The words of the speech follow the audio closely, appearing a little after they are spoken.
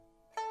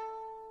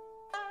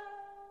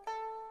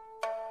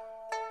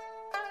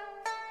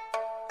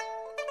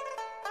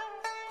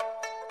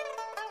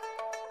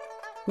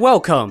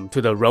Welcome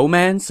to the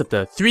Romance of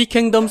the Three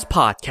Kingdoms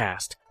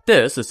podcast.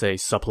 This is a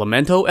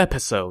supplemental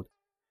episode.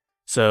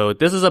 So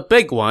this is a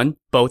big one,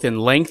 both in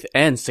length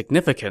and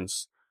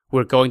significance.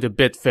 We're going to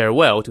bid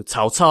farewell to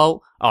Cao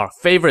Cao, our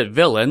favorite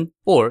villain,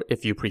 or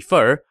if you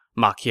prefer,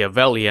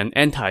 Machiavellian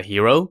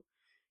anti-hero.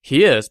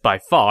 He is by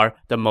far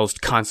the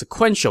most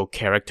consequential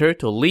character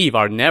to leave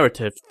our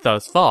narrative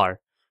thus far.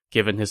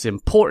 Given his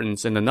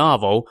importance in the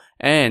novel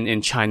and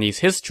in Chinese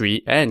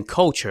history and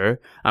culture,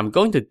 I'm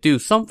going to do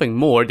something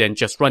more than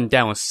just run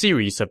down a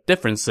series of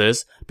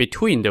differences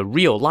between the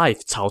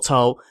real-life Cao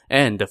Cao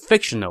and the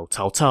fictional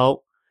Cao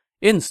Cao.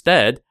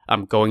 Instead,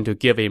 I'm going to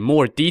give a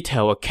more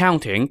detailed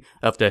accounting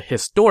of the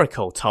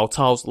historical Cao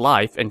Cao's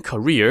life and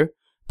career,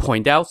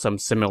 point out some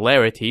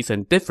similarities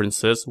and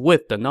differences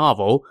with the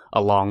novel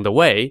along the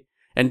way,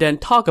 and then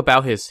talk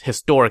about his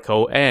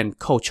historical and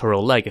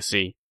cultural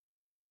legacy.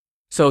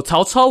 So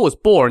Cao Cao was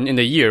born in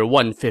the year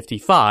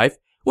 155,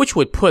 which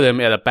would put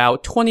him at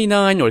about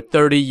 29 or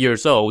 30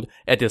 years old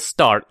at the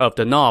start of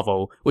the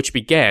novel, which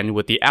began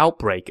with the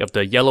outbreak of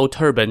the Yellow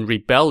Turban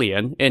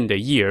Rebellion in the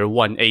year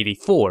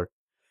 184.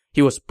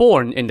 He was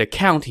born in the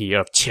county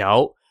of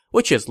Qiao,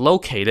 which is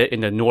located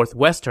in the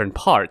northwestern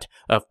part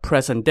of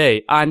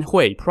present-day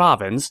Anhui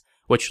province,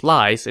 which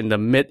lies in the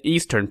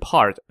mid-eastern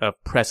part of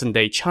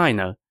present-day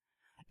China.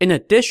 In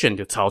addition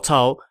to Cao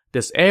Cao,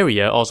 this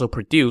area also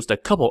produced a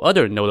couple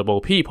other notable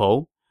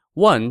people.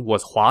 One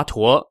was Hua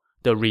Tuo,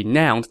 the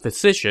renowned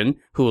physician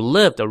who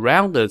lived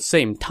around the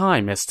same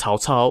time as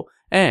Cao Cao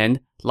and,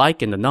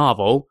 like in the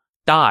novel,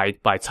 died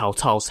by Cao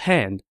Cao's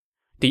hand.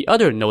 The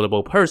other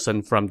notable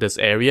person from this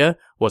area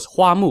was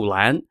Hua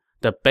Mulan,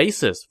 the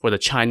basis for the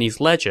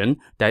Chinese legend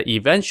that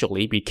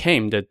eventually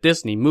became the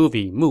Disney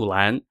movie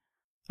Mulan.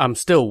 I'm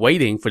still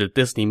waiting for the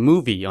Disney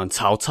movie on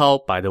Cao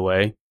Cao, by the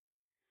way.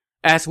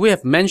 As we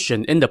have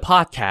mentioned in the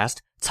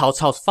podcast, Cao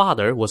Cao's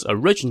father was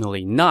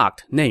originally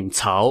not named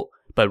Cao,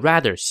 but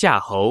rather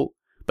Xiahou.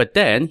 But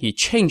then he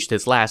changed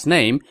his last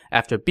name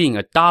after being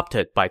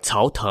adopted by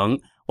Cao Teng,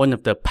 one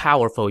of the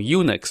powerful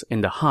eunuchs in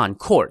the Han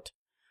court.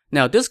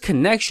 Now this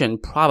connection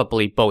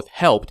probably both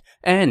helped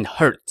and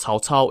hurt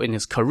Cao Cao in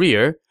his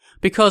career,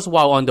 because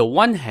while on the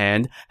one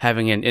hand,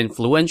 having an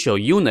influential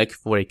eunuch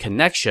for a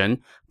connection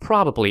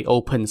probably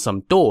opened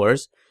some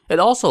doors, it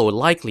also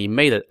likely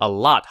made it a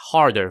lot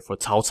harder for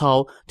Cao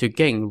Cao to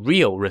gain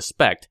real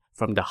respect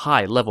from the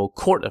high-level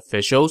court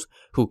officials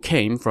who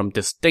came from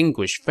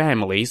distinguished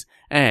families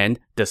and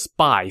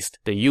despised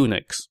the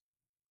eunuchs.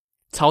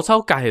 Cao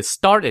Cao got his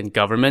start in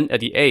government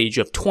at the age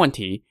of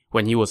 20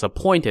 when he was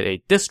appointed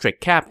a district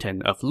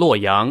captain of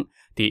Luoyang,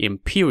 the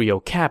imperial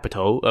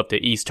capital of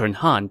the Eastern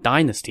Han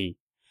dynasty.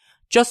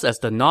 Just as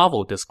the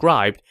novel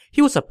described,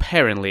 he was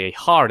apparently a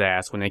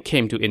hard-ass when it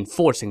came to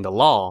enforcing the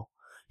law.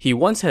 He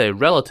once had a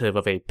relative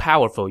of a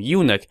powerful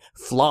eunuch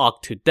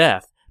flogged to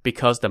death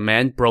because the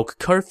man broke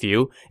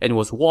curfew and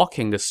was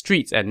walking the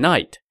streets at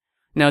night.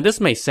 Now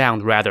this may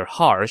sound rather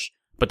harsh,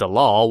 but the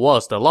law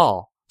was the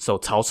law, so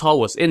Cao Cao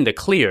was in the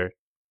clear.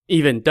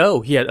 Even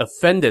though he had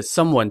offended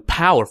someone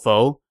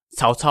powerful,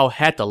 Cao Cao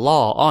had the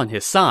law on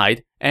his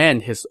side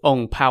and his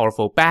own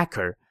powerful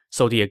backer,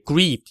 so the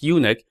aggrieved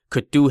eunuch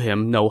could do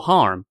him no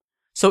harm.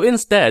 So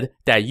instead,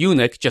 that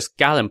eunuch just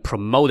got him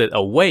promoted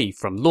away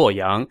from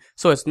Luoyang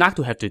so as not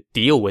to have to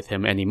deal with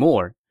him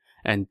anymore.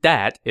 And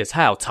that is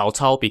how Cao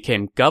Cao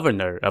became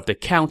governor of the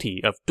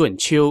county of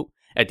Dunqiu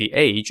at the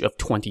age of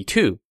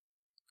 22.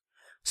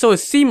 So it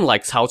seemed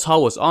like Cao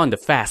Cao was on the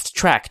fast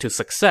track to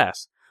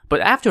success,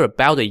 but after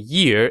about a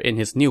year in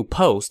his new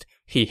post,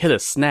 he hit a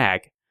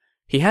snag.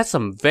 He had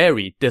some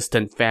very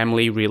distant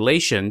family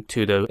relation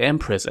to the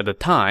empress at the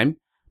time,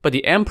 but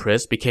the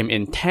empress became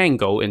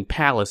entangled in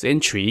palace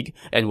intrigue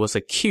and was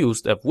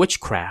accused of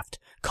witchcraft,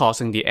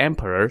 causing the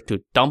emperor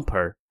to dump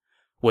her.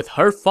 With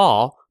her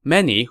fall,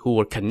 many who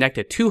were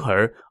connected to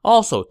her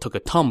also took a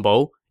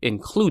tumble,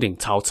 including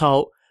Cao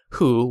Cao,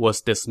 who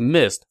was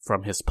dismissed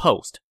from his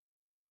post.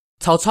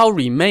 Cao Cao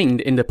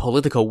remained in the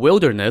political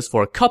wilderness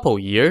for a couple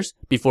years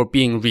before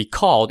being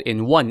recalled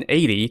in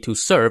 180 to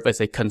serve as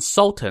a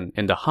consultant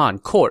in the Han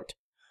court.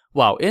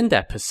 While in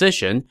that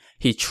position,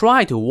 he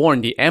tried to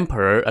warn the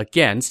emperor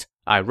against,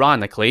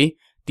 ironically,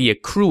 the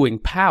accruing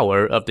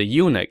power of the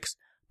eunuchs,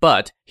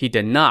 but he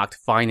did not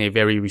find a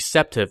very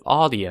receptive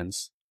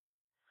audience.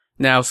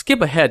 Now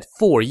skip ahead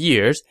 4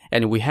 years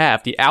and we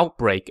have the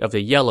outbreak of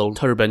the Yellow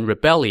Turban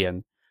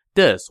Rebellion.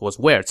 This was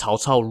where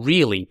Cao Cao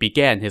really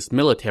began his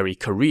military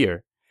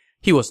career.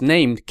 He was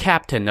named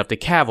captain of the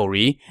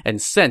cavalry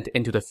and sent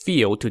into the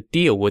field to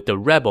deal with the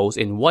rebels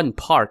in one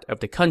part of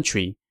the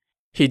country.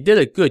 He did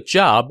a good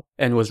job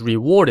and was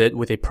rewarded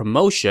with a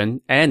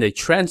promotion and a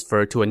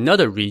transfer to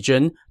another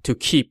region to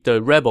keep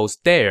the rebels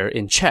there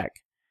in check.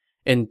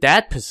 In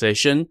that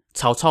position,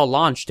 Cao Cao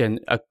launched an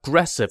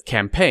aggressive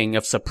campaign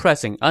of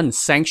suppressing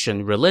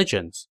unsanctioned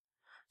religions.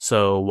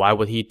 So why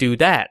would he do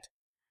that?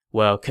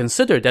 Well,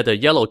 consider that the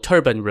Yellow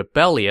Turban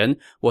Rebellion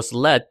was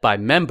led by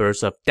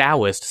members of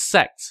Taoist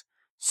sects.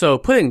 So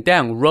putting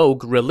down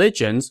rogue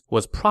religions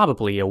was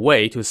probably a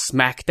way to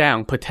smack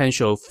down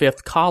potential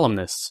fifth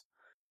columnists.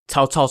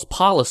 Cao Cao's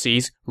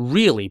policies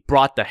really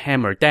brought the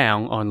hammer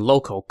down on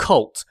local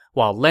cults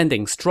while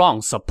lending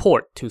strong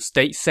support to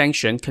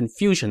state-sanctioned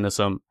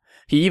Confucianism.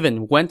 He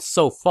even went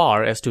so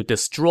far as to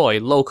destroy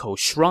local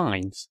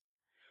shrines.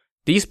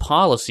 These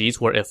policies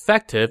were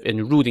effective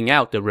in rooting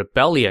out the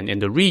rebellion in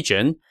the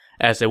region,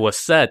 as it was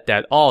said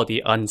that all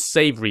the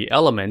unsavory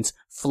elements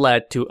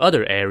fled to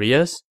other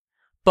areas.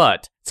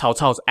 But Cao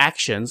Cao's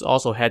actions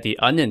also had the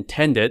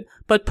unintended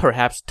but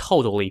perhaps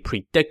totally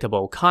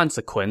predictable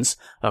consequence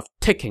of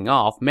ticking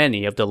off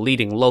many of the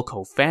leading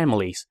local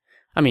families.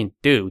 I mean,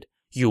 dude,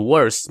 you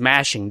were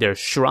smashing their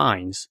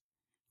shrines.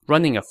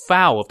 Running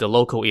afoul of the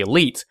local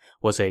elites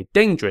was a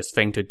dangerous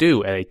thing to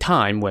do at a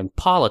time when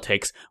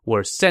politics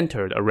were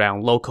centered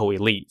around local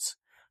elites.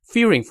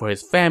 Fearing for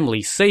his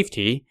family's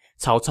safety,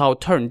 Cao Cao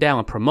turned down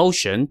a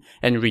promotion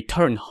and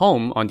returned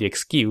home on the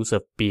excuse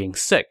of being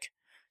sick.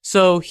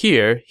 So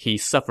here, he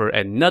suffered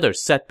another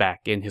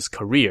setback in his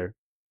career.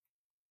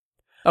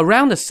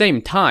 Around the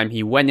same time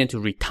he went into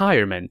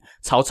retirement,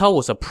 Cao Cao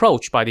was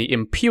approached by the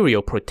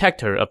imperial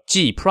protector of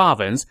Ji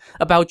province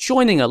about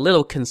joining a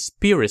little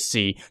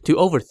conspiracy to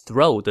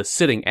overthrow the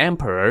sitting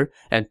emperor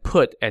and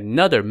put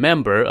another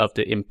member of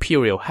the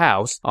imperial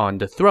house on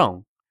the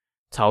throne.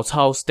 Cao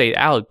Cao stayed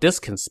out of this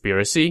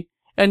conspiracy,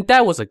 and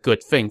that was a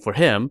good thing for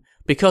him,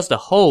 because the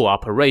whole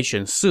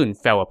operation soon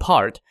fell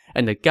apart,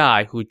 and the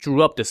guy who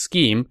drew up the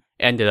scheme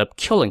ended up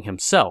killing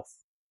himself.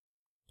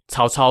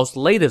 Cao Cao's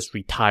latest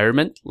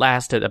retirement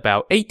lasted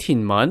about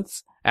 18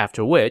 months,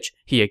 after which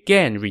he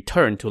again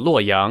returned to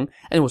Luoyang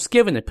and was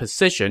given a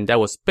position that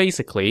was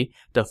basically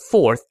the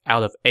 4th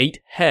out of 8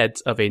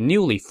 heads of a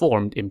newly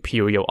formed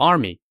imperial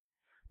army.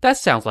 That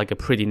sounds like a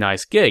pretty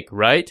nice gig,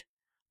 right?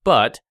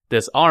 But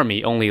this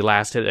army only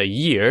lasted a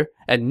year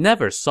and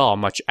never saw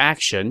much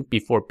action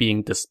before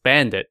being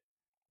disbanded.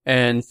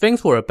 And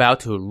things were about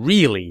to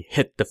really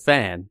hit the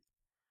fan.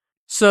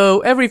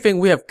 So everything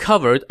we have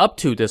covered up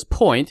to this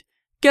point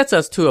gets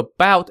us to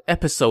about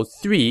episode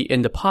 3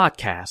 in the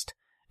podcast.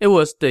 It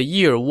was the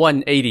year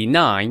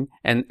 189,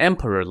 and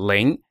Emperor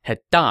Ling had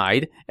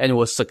died and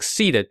was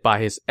succeeded by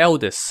his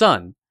eldest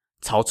son.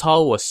 Cao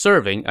Cao was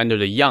serving under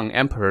the young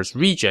emperor's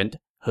regent,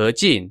 He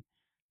Jin.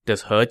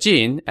 This He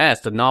Jin,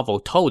 as the novel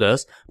told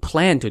us,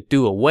 planned to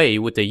do away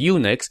with the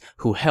eunuchs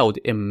who held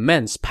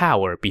immense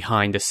power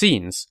behind the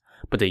scenes.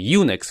 But the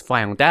eunuchs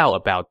found out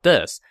about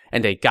this,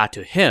 and they got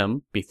to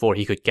him before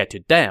he could get to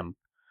them.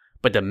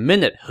 But the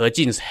minute He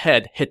Jin's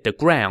head hit the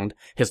ground,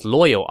 his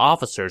loyal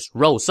officers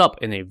rose up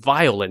in a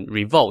violent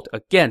revolt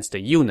against the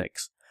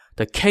eunuchs.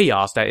 The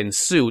chaos that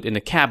ensued in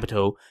the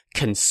capital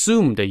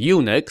consumed the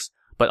eunuchs,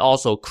 but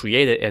also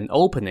created an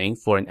opening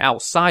for an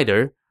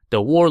outsider,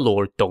 the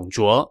warlord Dong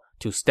Zhuo,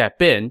 to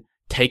step in,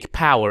 take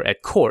power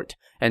at court,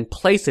 and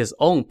place his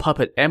own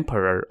puppet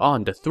emperor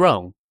on the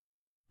throne.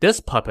 This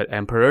puppet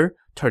emperor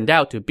turned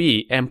out to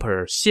be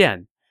Emperor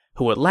Xian,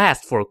 who would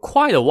last for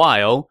quite a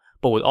while,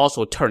 but would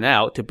also turn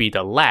out to be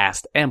the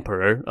last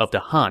emperor of the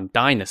Han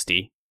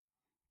dynasty.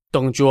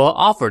 Dong Zhuo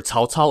offered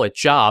Cao Cao a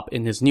job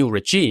in his new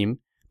regime,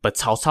 but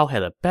Cao Cao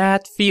had a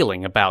bad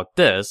feeling about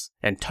this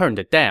and turned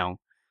it down.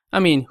 I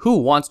mean, who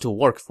wants to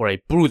work for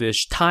a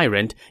brutish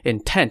tyrant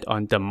intent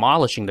on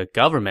demolishing the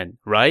government,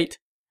 right?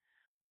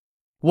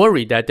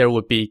 Worried that there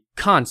would be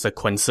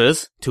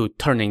consequences to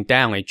turning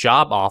down a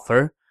job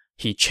offer,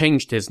 he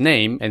changed his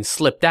name and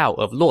slipped out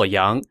of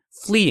Luoyang,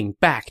 fleeing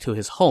back to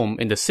his home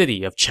in the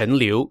city of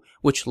Chenliu,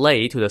 which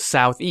lay to the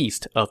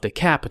southeast of the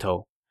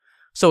capital.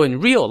 So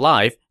in real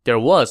life, there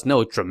was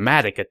no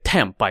dramatic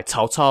attempt by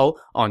Cao Cao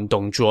on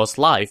Dong Zhuo's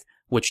life,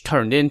 which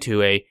turned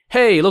into a,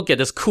 hey, look at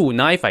this cool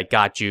knife I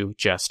got you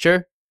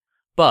gesture.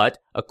 But,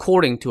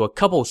 according to a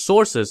couple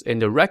sources in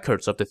the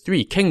records of the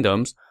Three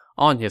Kingdoms,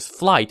 on his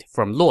flight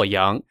from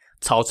Luoyang,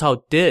 Cao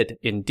Cao did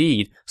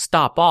indeed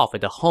stop off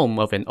at the home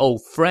of an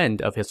old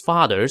friend of his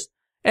father's,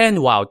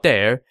 and while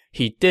there,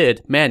 he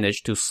did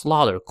manage to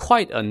slaughter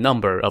quite a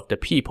number of the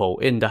people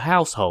in the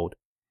household.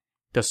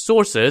 The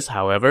sources,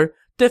 however,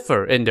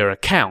 differ in their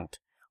account.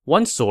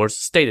 One source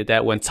stated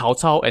that when Cao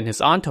Cao and his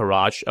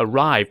entourage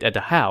arrived at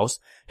the house,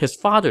 his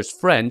father's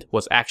friend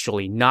was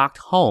actually knocked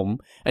home,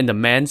 and the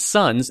man's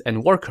sons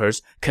and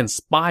workers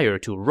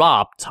conspired to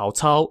rob Cao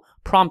Cao,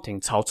 prompting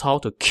Cao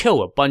Cao to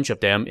kill a bunch of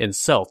them in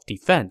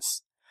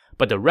self-defense.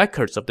 But the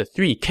records of the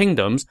Three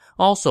Kingdoms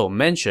also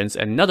mentions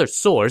another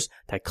source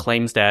that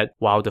claims that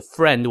while the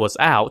friend was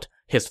out,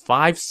 his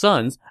 5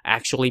 sons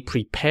actually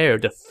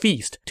prepared a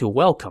feast to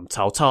welcome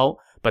Cao Cao,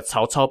 but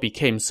Cao Cao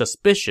became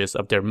suspicious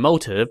of their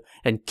motive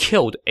and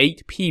killed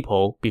 8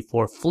 people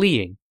before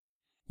fleeing.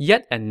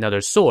 Yet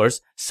another source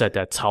said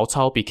that Cao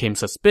Cao became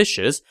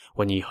suspicious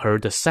when he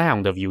heard the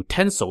sound of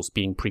utensils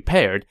being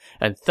prepared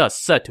and thus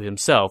said to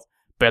himself,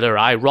 better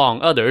I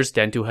wrong others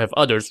than to have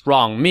others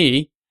wrong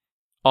me.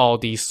 All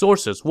these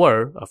sources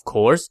were, of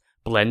course,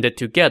 blended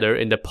together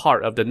in the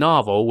part of the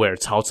novel where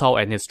Cao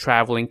Cao and his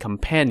traveling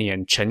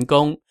companion Chen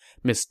Gong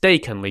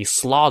mistakenly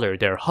slaughtered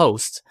their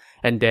hosts,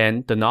 and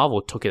then the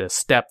novel took it a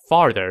step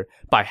farther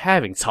by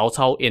having Cao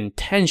Cao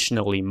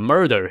intentionally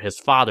murder his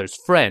father's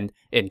friend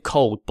in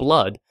cold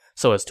blood,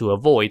 so as to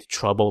avoid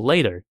trouble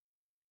later.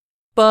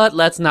 But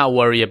let's not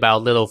worry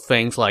about little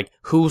things like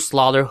who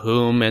slaughtered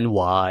whom and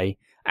why.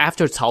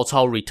 After Cao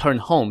Cao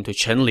returned home to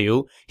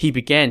Chenliu, he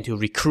began to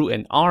recruit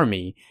an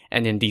army,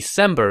 and in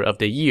December of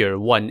the year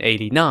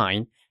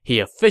 189, he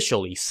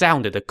officially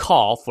sounded the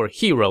call for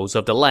heroes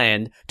of the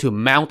land to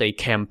mount a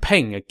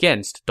campaign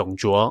against Dong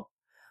Zhuo.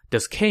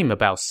 This came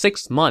about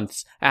 6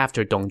 months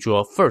after Dong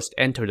Zhuo first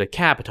entered the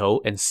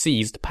capital and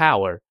seized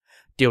power.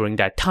 During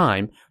that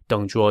time,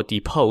 Dong Zhuo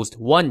deposed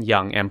one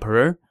young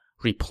emperor,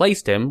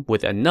 replaced him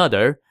with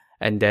another,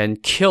 and then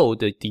killed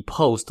the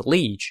deposed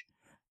liege.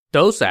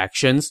 Those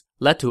actions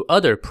led to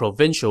other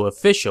provincial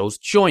officials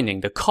joining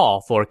the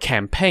call for a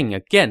campaign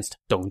against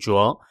Dong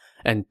Zhuo,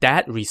 and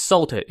that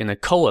resulted in a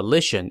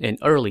coalition in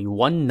early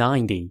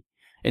 190.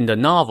 In the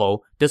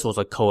novel, this was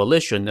a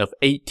coalition of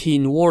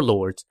 18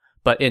 warlords,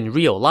 but in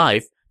real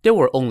life, there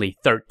were only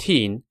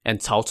 13, and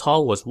Cao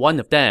Cao was one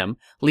of them,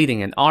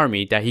 leading an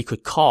army that he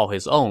could call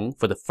his own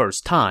for the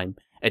first time,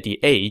 at the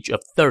age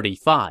of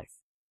 35.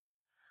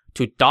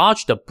 To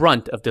dodge the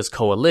brunt of this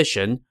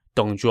coalition,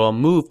 Dong Zhuo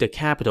moved the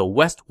capital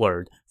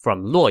westward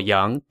from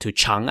Luoyang to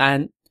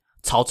Chang'an.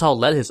 Cao Cao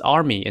led his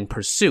army in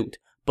pursuit,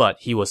 but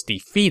he was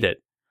defeated.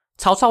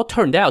 Cao Cao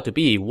turned out to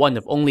be one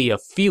of only a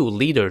few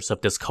leaders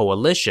of this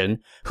coalition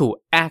who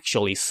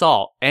actually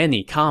saw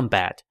any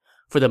combat.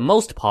 For the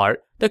most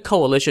part, the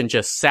coalition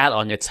just sat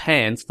on its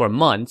hands for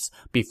months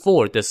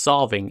before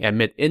dissolving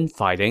amid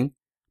infighting,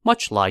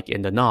 much like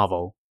in the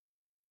novel.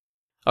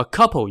 A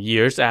couple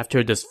years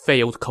after this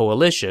failed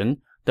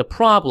coalition, the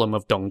problem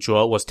of Dong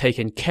Zhuo was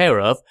taken care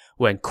of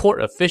when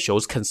court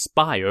officials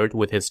conspired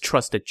with his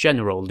trusted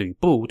general Lu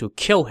Bu to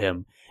kill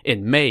him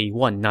in May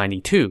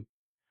 192.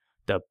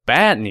 The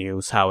bad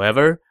news,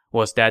 however,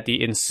 was that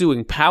the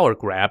ensuing power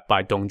grab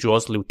by Dong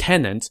Zhuo's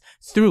lieutenants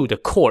threw the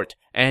court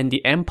and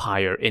the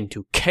empire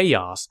into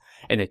chaos,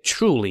 and it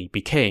truly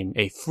became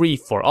a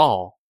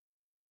free-for-all.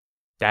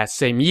 That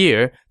same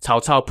year,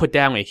 Cao Cao put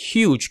down a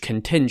huge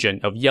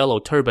contingent of Yellow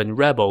Turban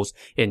rebels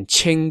in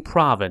Qing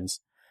province.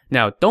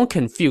 Now, don't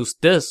confuse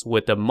this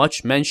with the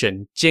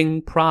much-mentioned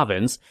Jing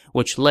province,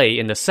 which lay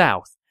in the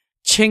south.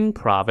 Qing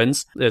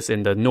province is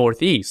in the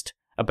northeast.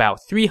 About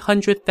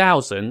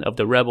 300,000 of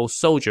the rebel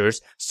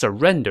soldiers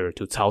surrendered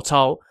to Cao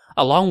Cao,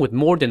 along with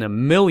more than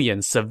 1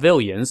 million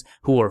civilians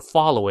who were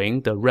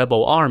following the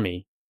rebel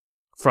army.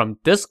 From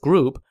this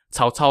group,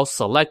 Cao Cao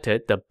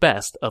selected the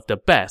best of the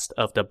best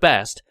of the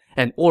best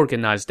and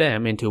organized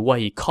them into what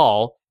he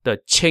called the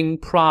Qing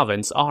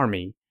Province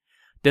Army.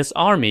 This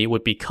army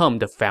would become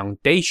the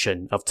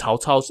foundation of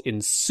Cao Cao's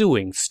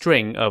ensuing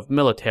string of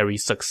military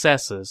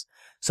successes,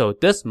 so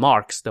this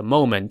marks the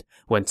moment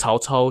when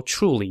Cao Cao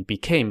truly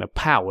became a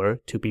power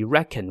to be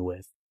reckoned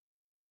with.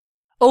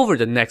 Over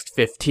the next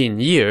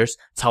 15 years,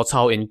 Cao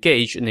Cao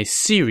engaged in a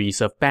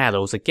series of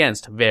battles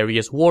against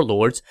various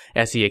warlords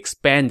as he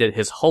expanded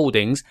his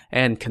holdings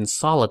and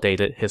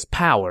consolidated his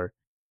power.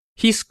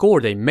 He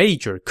scored a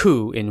major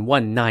coup in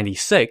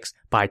 196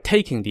 by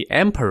taking the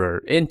emperor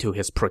into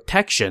his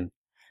protection.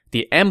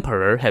 The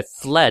emperor had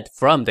fled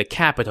from the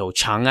capital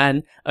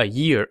Chang'an a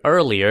year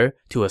earlier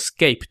to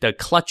escape the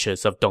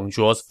clutches of Dong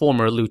Zhuo's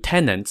former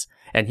lieutenants,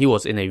 and he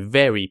was in a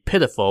very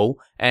pitiful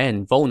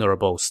and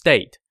vulnerable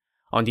state.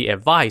 On the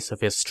advice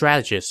of his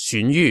strategist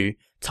Xun Yu,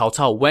 Cao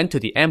Cao went to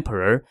the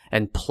emperor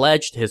and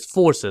pledged his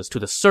forces to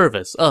the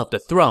service of the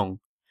throne.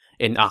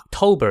 In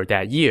October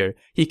that year,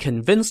 he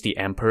convinced the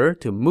emperor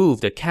to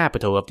move the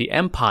capital of the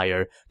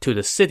empire to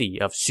the city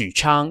of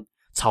Xuchang,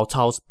 Cao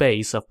Cao's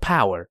base of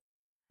power.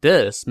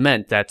 This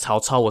meant that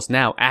Cao Cao was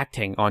now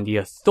acting on the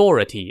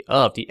authority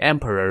of the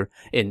emperor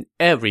in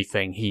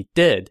everything he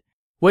did,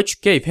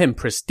 which gave him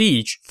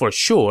prestige for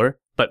sure,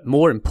 but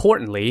more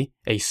importantly,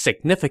 a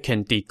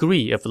significant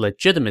degree of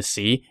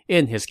legitimacy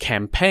in his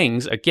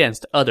campaigns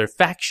against other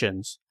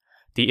factions.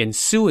 The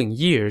ensuing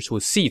years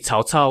would see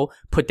Cao Cao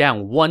put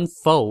down one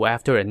foe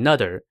after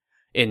another.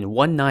 In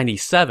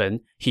 197,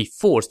 he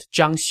forced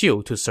Zhang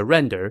Xiu to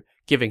surrender,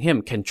 giving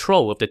him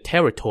control of the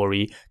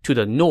territory to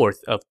the north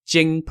of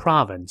Jing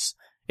province.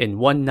 In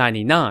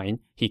 199,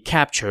 he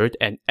captured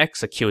and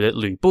executed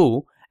Lu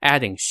Bu,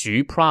 adding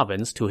Xu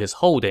province to his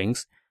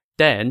holdings.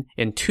 Then,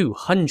 in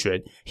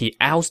 200, he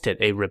ousted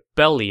a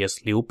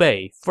rebellious Liu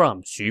Bei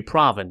from Xu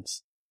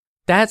province.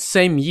 That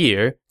same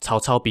year,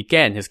 Cao Cao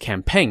began his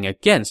campaign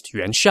against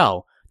Yuan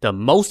Shao, the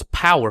most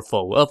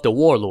powerful of the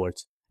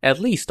warlords, at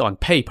least on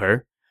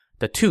paper.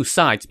 The two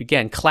sides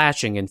began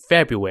clashing in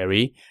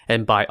February,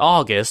 and by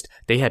August,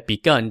 they had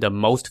begun the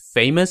most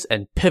famous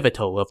and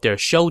pivotal of their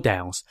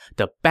showdowns,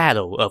 the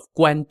Battle of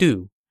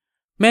Guandu.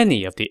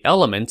 Many of the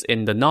elements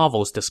in the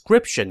novel's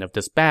description of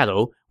this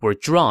battle were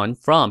drawn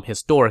from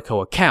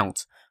historical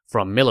accounts,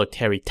 from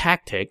military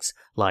tactics,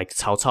 like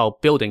Cao Cao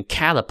building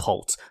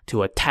catapults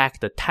to attack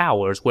the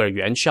towers where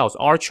Yuan Shao's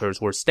archers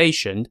were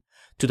stationed,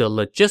 to the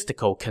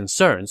logistical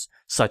concerns,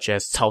 such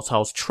as Cao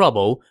Cao's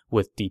trouble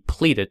with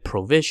depleted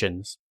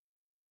provisions.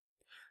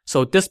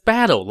 So this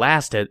battle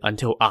lasted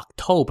until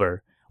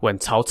October, when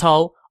Cao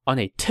Cao, on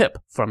a tip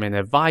from an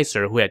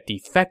advisor who had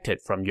defected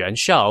from Yuan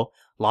Shao,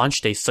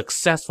 launched a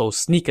successful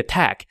sneak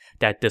attack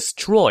that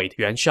destroyed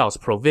Yuan Shao's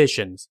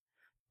provisions.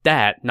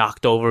 That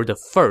knocked over the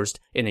first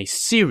in a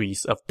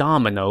series of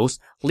dominoes,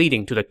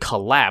 leading to the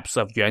collapse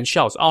of Yuan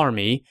Shao's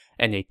army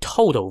and a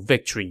total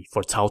victory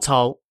for Cao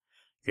Cao.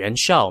 Yuan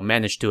Shao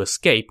managed to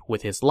escape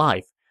with his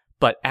life,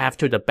 but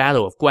after the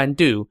Battle of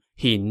Guandu,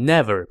 he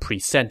never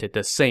presented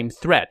the same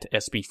threat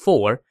as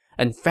before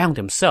and found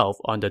himself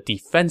on the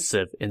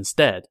defensive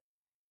instead.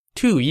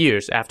 2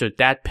 years after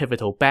that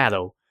pivotal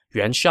battle,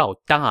 Yuan Shao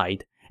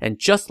died, and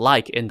just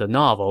like in the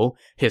novel,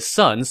 his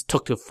sons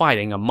took to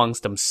fighting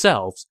amongst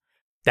themselves.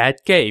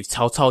 That gave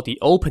Cao Cao the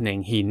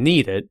opening he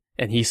needed,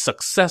 and he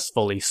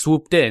successfully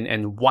swooped in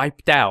and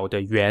wiped out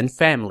the Yuan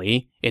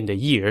family in the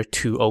year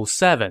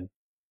 207.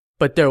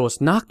 But there was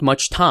not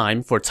much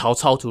time for Cao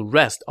Cao to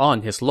rest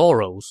on his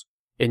laurels.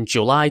 In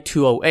July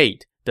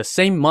 208, the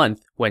same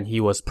month when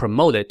he was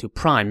promoted to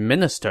prime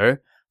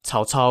minister,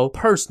 Cao Cao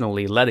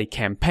personally led a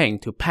campaign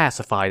to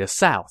pacify the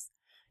south.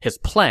 His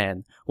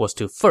plan was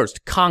to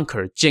first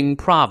conquer Jing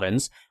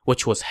province,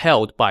 which was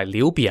held by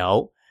Liu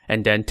Biao,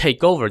 and then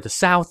take over the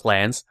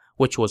Southlands,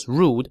 which was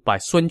ruled by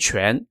Sun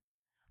Quan.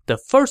 The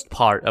first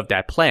part of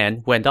that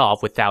plan went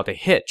off without a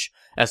hitch,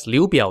 as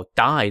Liu Biao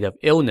died of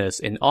illness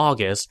in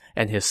August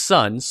and his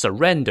son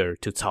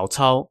surrendered to Cao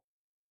Cao.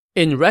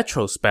 In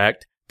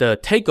retrospect, the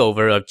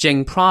takeover of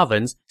Jing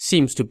province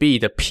seems to be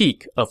the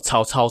peak of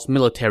Cao Cao's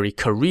military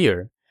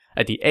career.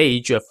 At the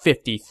age of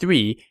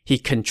 53, he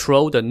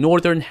controlled the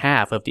northern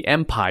half of the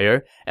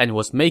empire and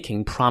was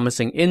making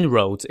promising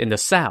inroads in the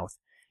south.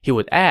 He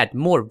would add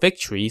more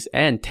victories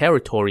and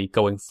territory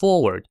going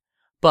forward,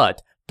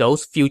 but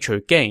those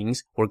future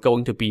gains were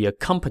going to be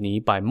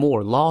accompanied by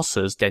more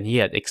losses than he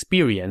had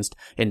experienced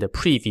in the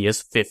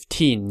previous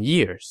 15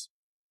 years.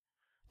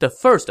 The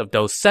first of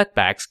those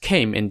setbacks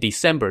came in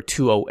December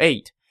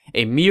 208,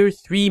 a mere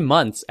 3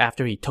 months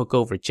after he took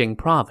over Jing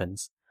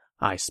province.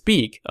 I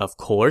speak, of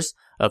course,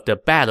 of the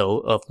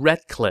Battle of Red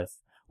Cliff,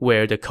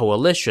 where the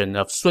coalition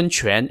of Sun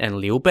Quan and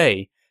Liu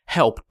Bei,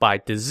 helped by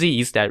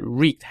disease that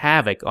wreaked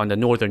havoc on the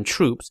northern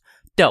troops,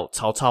 dealt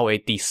Cao Cao a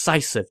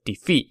decisive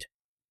defeat.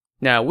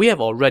 Now, we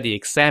have already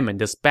examined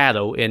this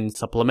battle in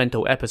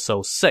Supplemental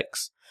Episode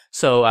 6,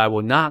 so I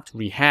will not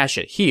rehash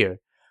it here.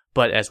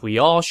 But as we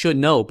all should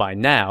know by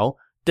now,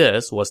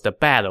 this was the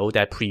battle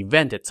that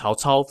prevented Cao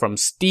Cao from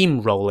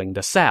steamrolling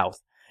the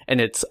south,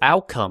 and its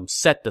outcome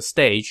set the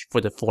stage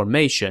for the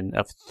formation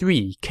of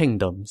 3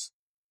 kingdoms.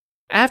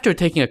 After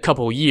taking a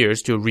couple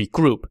years to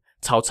regroup,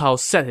 Cao Cao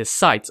set his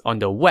sights on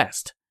the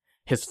west.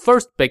 His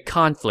first big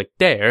conflict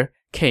there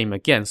came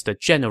against the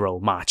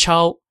general Ma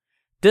Chao.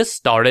 This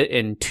started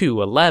in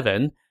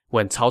 211,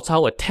 when Cao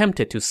Cao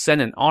attempted to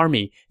send an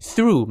army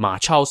through Ma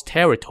Chao's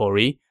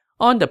territory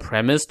on the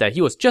premise that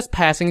he was just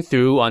passing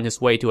through on his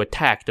way to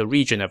attack the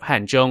region of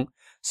Hanzhong.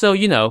 So,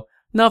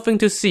 nothing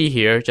to see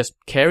here, just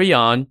carry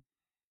on.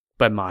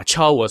 But Ma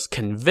Chao was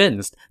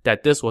convinced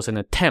that this was an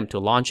attempt to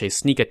launch a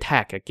sneak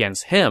attack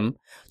against him,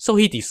 so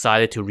he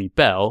decided to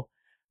rebel.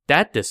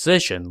 That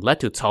decision led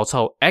to Cao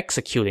Cao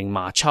executing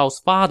Ma Chao's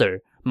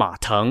father, Ma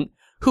Teng,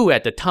 who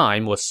at the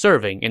time was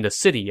serving in the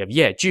city of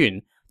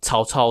Yejun,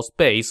 Cao Cao's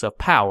base of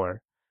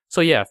power.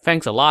 So yeah,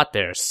 thanks a lot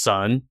there,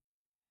 son.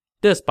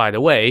 This, by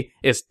the way,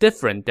 is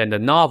different than the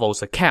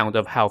novel's account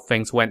of how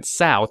things went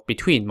south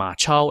between Ma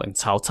Chao and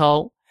Cao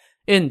Cao.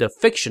 In the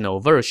fictional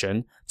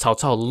version, Cao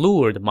Cao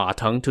lured Ma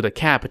Teng to the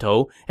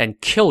capital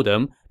and killed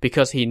him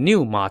because he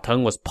knew Ma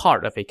Teng was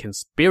part of a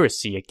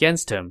conspiracy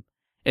against him.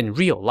 In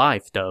real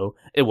life, though,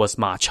 it was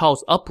Ma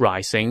Chao's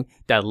uprising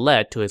that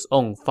led to his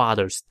own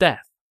father's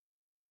death.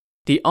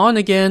 The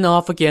on-again,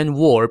 off-again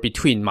war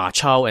between Ma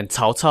Chao and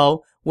Cao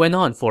Cao went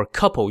on for a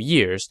couple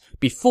years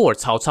before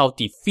Cao Cao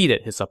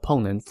defeated his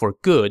opponent for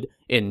good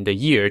in the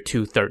year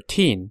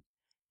 213.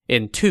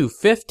 In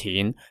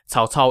 215,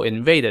 Cao Cao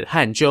invaded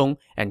Hanzhong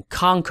and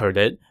conquered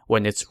it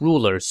when its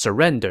ruler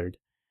surrendered.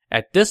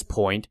 At this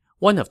point,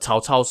 one of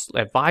Cao Cao's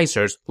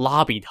advisors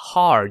lobbied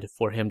hard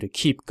for him to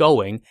keep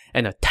going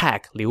and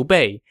attack Liu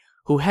Bei,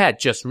 who had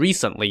just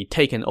recently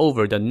taken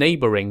over the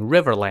neighboring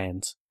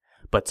riverlands.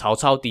 But Cao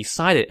Cao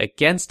decided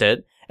against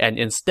it and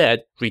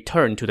instead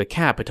returned to the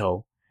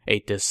capital,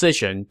 a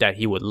decision that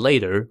he would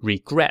later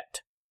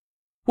regret.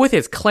 With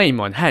his claim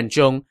on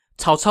Hanzhong,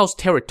 Cao Cao's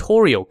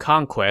territorial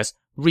conquest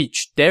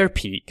reached their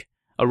peak.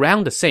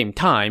 Around the same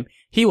time,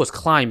 he was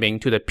climbing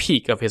to the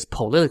peak of his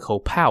political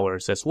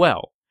powers as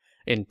well.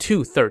 In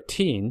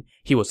 213,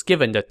 he was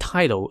given the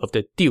title of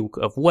the Duke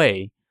of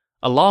Wei.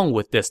 Along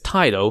with this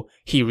title,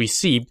 he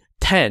received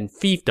 10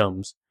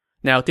 fiefdoms.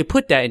 Now, to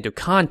put that into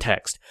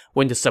context,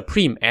 when the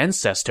Supreme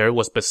Ancestor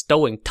was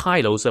bestowing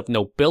titles of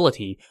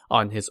nobility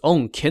on his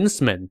own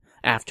kinsmen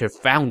after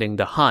founding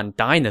the Han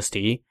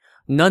Dynasty,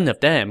 none of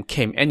them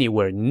came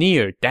anywhere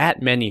near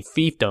that many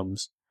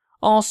fiefdoms.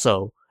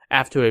 Also,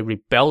 after a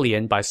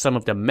rebellion by some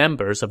of the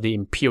members of the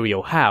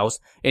imperial house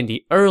in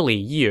the early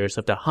years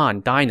of the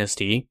Han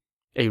Dynasty,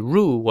 a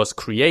rule was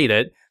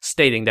created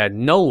stating that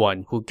no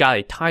one who got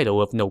a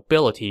title of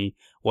nobility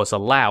was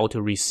allowed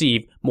to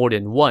receive more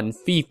than 1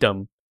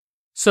 fiefdom.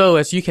 So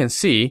as you can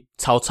see,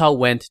 Cao Cao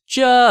went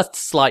just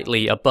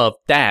slightly above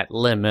that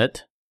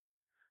limit.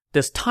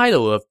 This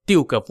title of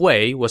Duke of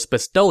Wei was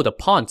bestowed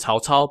upon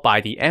Cao Cao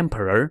by the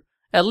emperor,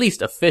 at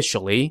least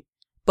officially.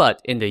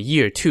 But in the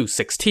year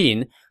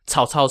 216,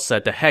 Cao Cao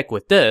said the heck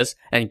with this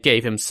and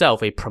gave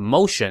himself a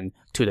promotion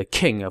to the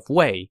king of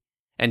Wei.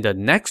 And the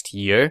next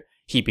year,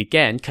 he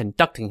began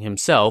conducting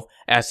himself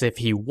as if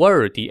he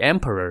were the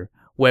emperor,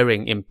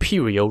 wearing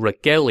imperial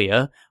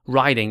regalia,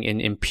 riding in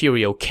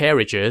imperial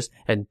carriages,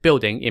 and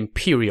building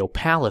imperial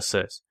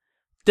palaces.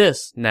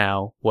 This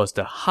now was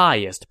the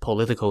highest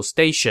political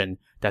station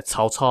that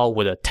Cao Cao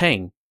would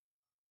attain.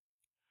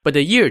 But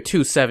the year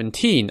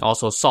 217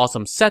 also saw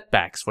some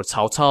setbacks for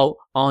Cao Cao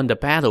on the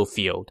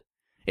battlefield.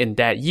 In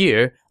that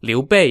year,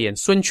 Liu Bei and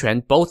Sun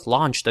Quan both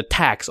launched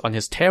attacks on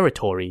his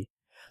territory.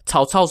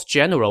 Cao Cao's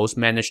generals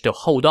managed to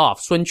hold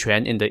off Sun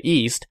Quan in the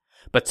east,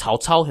 but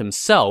Cao Cao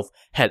himself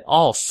had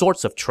all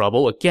sorts of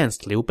trouble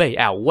against Liu Bei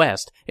out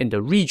west in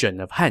the region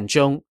of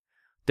Hanzhong.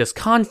 This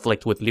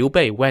conflict with Liu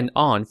Bei went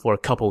on for a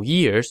couple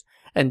years,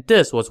 and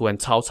this was when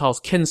Cao Cao's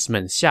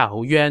kinsman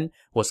Xiahou Yuan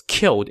was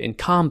killed in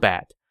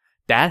combat.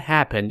 That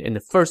happened in the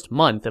first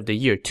month of the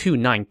year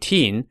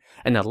 219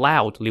 and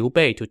allowed Liu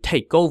Bei to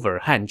take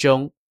over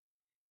Hanzhong.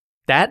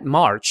 That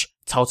March,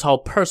 Cao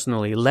Cao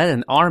personally led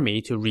an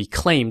army to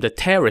reclaim the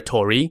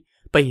territory,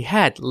 but he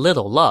had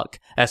little luck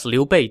as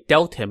Liu Bei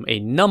dealt him a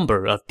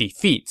number of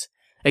defeats.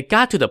 It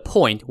got to the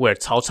point where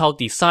Cao Cao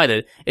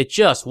decided it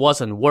just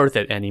wasn't worth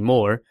it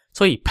anymore,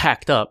 so he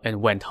packed up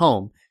and went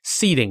home,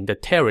 ceding the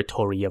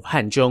territory of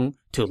Hanzhong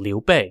to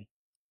Liu Bei.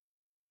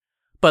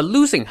 But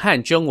losing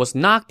Hanzhong was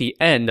not the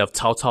end of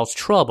Cao Cao's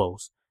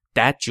troubles.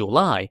 That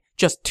July,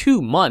 just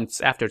 2 months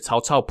after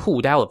Cao Cao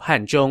pulled out of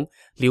Hanzhong,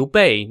 Liu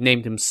Bei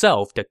named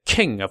himself the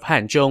King of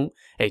Hanzhong,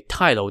 a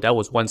title that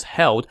was once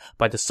held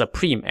by the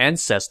supreme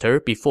ancestor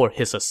before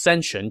his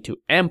ascension to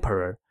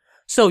emperor.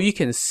 So you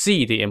can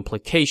see the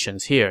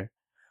implications here.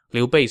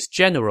 Liu Bei's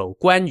general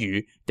Guan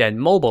Yu then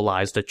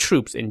mobilized the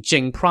troops in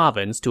Jing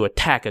province to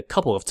attack a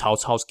couple of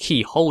Cao Cao's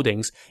key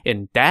holdings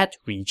in that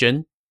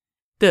region.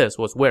 This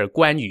was where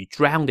Guan Yu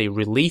drowned a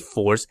relief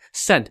force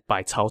sent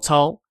by Cao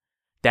Cao.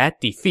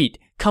 That defeat,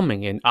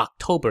 coming in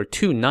October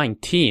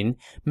 219,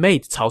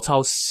 made Cao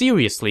Cao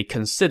seriously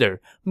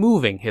consider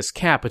moving his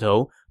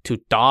capital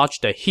to dodge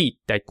the heat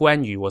that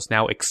Guan Yu was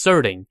now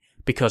exerting,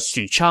 because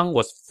Xuchang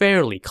was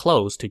fairly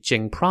close to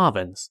Jing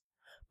province.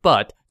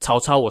 But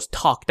Cao Cao was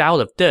talked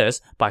out of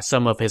this by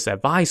some of his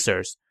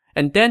advisors,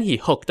 and then he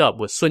hooked up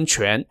with Sun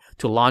Quan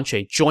to launch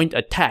a joint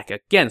attack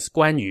against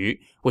Guan Yu,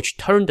 which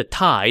turned the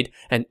tide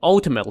and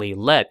ultimately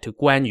led to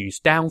Guan Yu's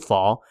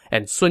downfall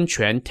and Sun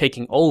Quan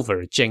taking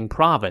over Jing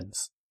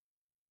province.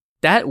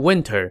 That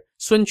winter,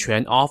 Sun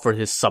Quan offered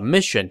his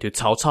submission to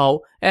Cao Cao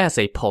as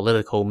a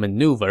political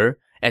maneuver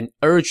and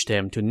urged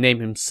him to name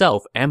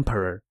himself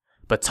emperor.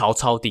 But Cao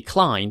Cao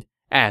declined,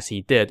 as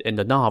he did in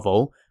the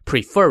novel,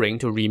 preferring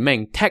to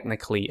remain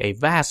technically a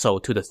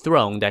vassal to the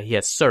throne that he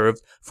had served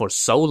for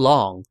so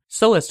long,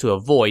 so as to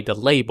avoid the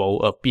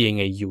label of being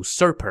a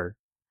usurper.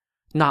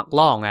 Not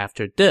long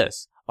after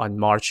this, on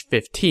March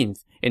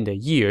 15th in the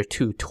year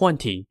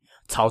 220,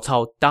 Cao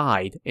Cao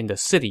died in the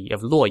city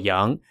of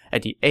Luoyang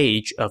at the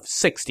age of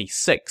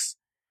 66.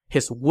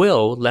 His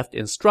will left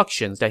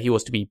instructions that he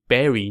was to be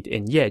buried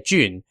in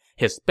Yejun,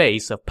 his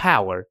base of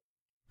power.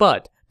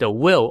 But the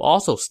will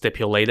also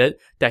stipulated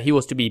that he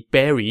was to be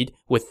buried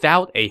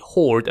without a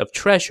hoard of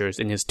treasures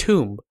in his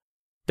tomb.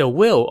 The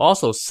will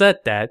also said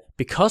that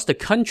because the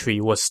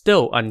country was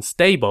still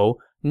unstable,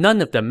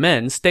 none of the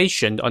men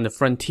stationed on the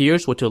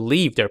frontiers were to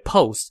leave their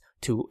posts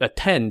to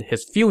attend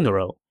his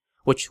funeral,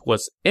 which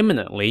was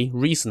eminently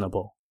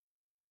reasonable.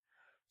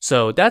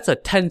 So that's a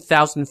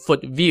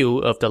 10,000-foot view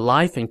of the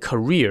life and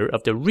career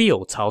of the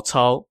real Cao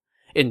Cao.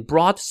 In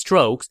broad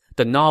strokes,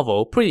 the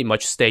novel pretty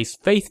much stays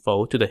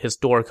faithful to the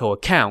historical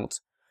account.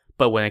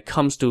 But when it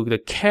comes to the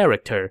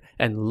character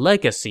and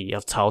legacy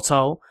of Cao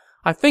Cao,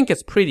 I think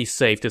it's pretty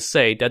safe to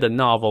say that the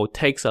novel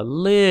takes a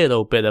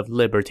little bit of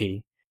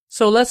liberty.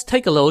 So let's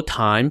take a little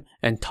time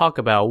and talk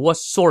about what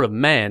sort of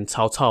man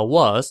Cao Cao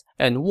was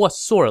and what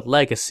sort of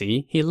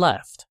legacy he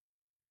left.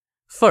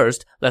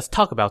 First, let's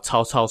talk about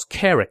Cao Cao's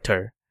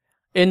character.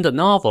 In the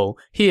novel,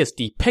 he is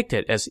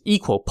depicted as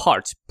equal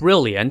parts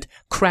brilliant,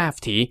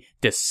 crafty,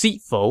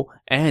 deceitful,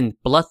 and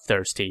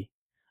bloodthirsty.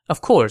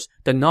 Of course,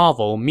 the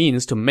novel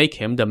means to make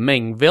him the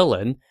main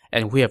villain,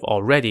 and we have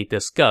already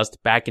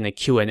discussed back in the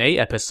Q&A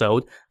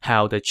episode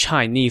how the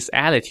Chinese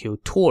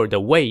attitude toward the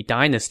Wei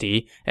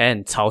dynasty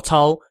and Cao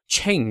Cao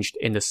changed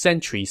in the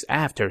centuries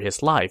after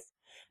his life.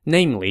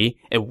 Namely,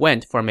 it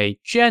went from a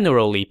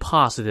generally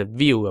positive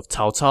view of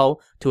Cao Cao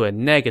to a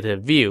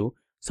negative view,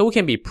 so we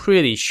can be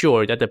pretty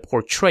sure that the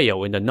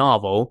portrayal in the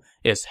novel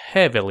is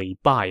heavily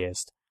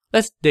biased.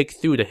 Let's dig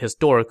through the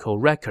historical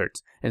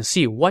records and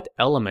see what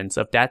elements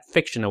of that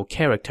fictional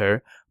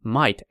character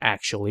might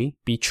actually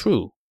be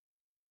true.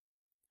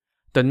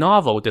 The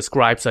novel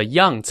describes a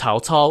young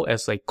Cao Cao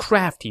as a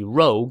crafty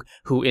rogue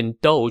who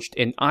indulged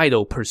in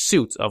idle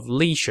pursuits of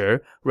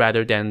leisure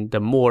rather than the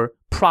more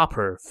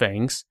proper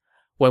things.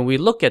 When we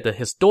look at the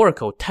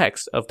historical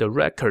text of the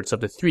records of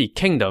the Three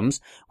Kingdoms,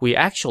 we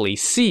actually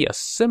see a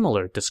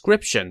similar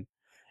description.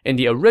 In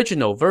the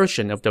original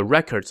version of the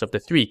records of the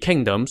Three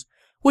Kingdoms,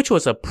 which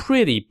was a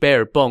pretty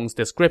bare-bones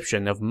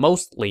description of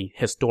mostly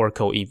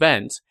historical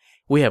events,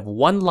 we have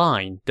one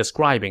line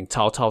describing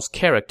Cao Cao's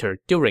character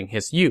during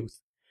his youth.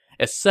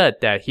 It said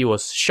that he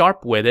was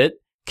sharp-witted,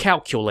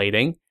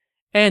 calculating,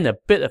 and a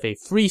bit of a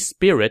free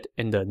spirit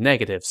in the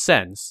negative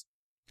sense.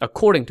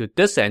 According to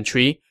this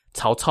entry,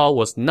 Cao Cao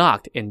was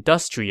not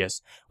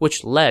industrious,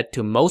 which led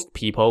to most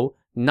people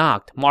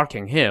not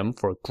marking him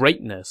for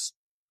greatness.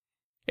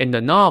 In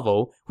the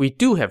novel, we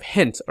do have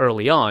hints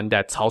early on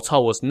that Cao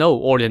Cao was no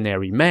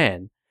ordinary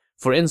man.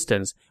 For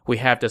instance, we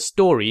have the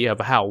story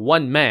of how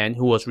one man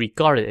who was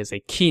regarded as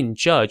a keen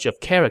judge of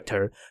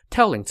character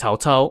telling Cao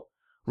Cao,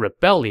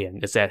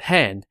 "Rebellion is at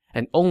hand,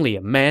 and only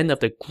a man of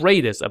the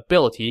greatest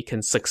ability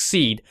can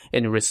succeed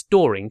in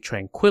restoring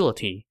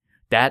tranquility.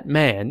 That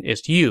man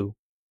is you."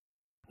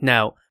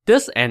 Now,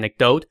 this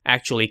anecdote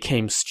actually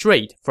came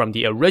straight from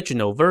the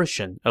original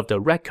version of the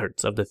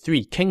records of the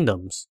Three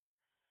Kingdoms.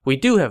 We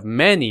do have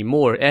many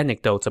more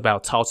anecdotes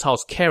about Cao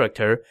Cao's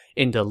character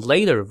in the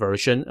later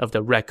version of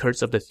the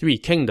records of the Three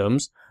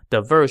Kingdoms,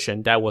 the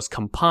version that was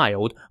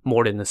compiled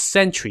more than a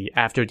century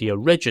after the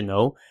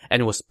original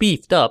and was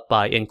beefed up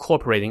by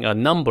incorporating a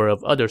number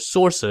of other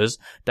sources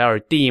that are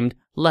deemed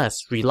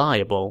less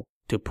reliable,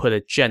 to put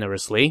it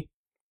generously.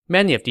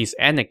 Many of these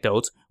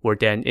anecdotes were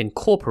then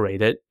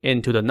incorporated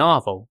into the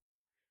novel.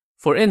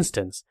 For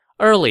instance,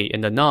 early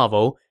in the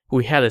novel,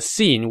 we had a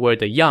scene where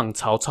the young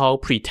Cao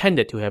Cao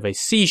pretended to have a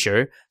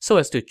seizure so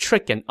as to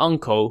trick an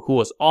uncle who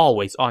was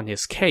always on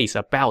his case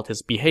about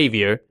his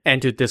behavior,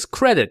 and to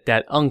discredit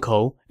that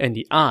uncle in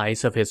the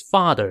eyes of his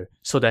father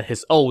so that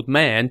his old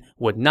man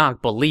would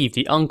not believe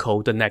the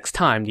uncle the next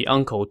time the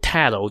uncle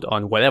tattled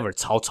on whatever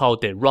Cao Cao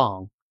did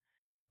wrong.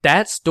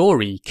 That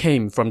story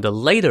came from the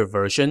later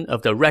version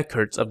of the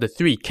records of the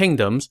Three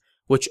Kingdoms,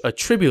 which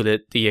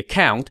attributed the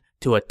account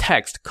to a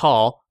text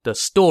called The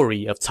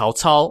Story of Cao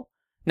Cao.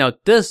 Now,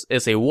 this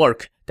is a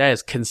work that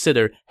is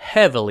considered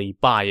heavily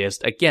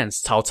biased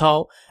against Cao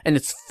Cao, and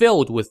it's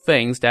filled with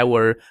things that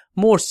were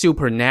more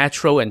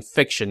supernatural and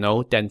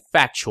fictional than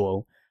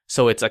factual,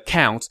 so its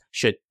accounts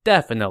should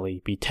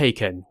definitely be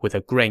taken with a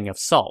grain of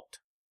salt.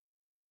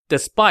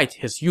 Despite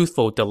his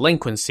youthful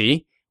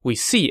delinquency, we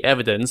see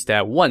evidence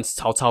that once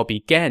Cao Cao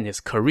began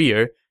his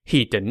career,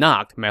 he did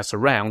not mess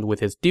around with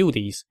his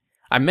duties.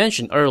 I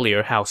mentioned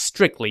earlier how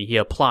strictly he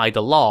applied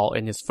the law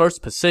in his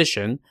first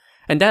position,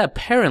 and that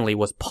apparently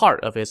was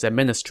part of his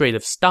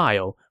administrative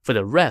style for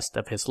the rest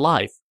of his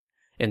life.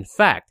 In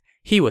fact,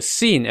 he was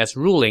seen as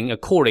ruling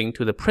according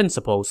to the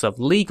principles of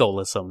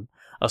legalism,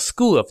 a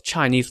school of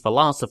Chinese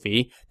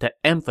philosophy that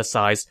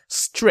emphasized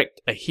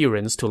strict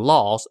adherence to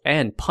laws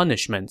and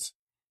punishments.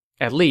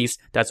 At least,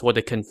 that's what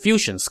the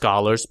Confucian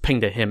scholars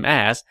painted him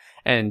as,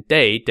 and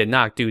they did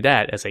not do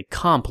that as a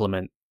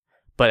compliment.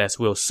 But as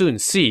we'll soon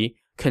see,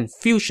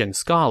 Confucian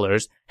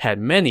scholars had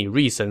many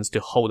reasons to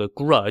hold a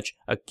grudge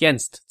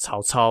against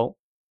Cao Cao.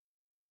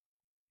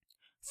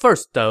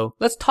 First, though,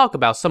 let's talk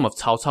about some of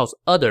Cao Cao's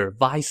other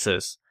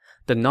vices.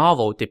 The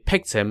novel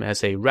depicts him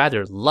as a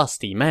rather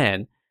lusty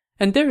man,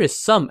 and there is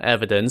some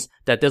evidence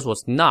that this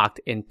was not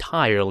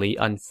entirely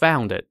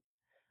unfounded.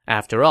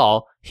 After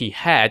all, he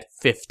had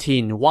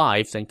 15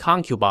 wives and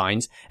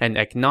concubines and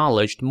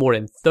acknowledged more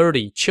than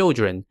 30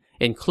 children,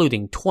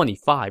 including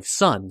 25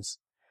 sons.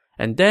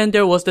 And then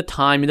there was the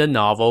time in the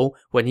novel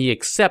when he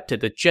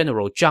accepted the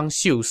General Zhang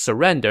Xiu's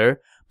surrender,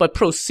 but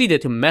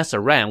proceeded to mess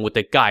around with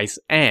the guy's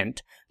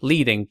aunt,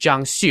 leading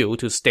Zhang Xiu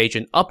to stage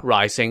an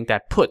uprising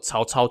that put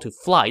Cao Cao to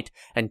flight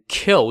and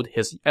killed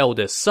his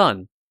eldest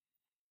son.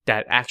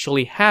 That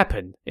actually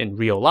happened in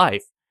real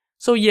life.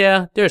 So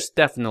yeah, there's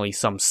definitely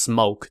some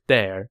smoke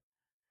there.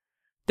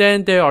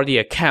 Then there are the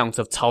accounts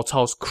of Cao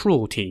Cao's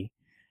cruelty.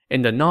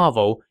 In the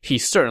novel, he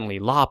certainly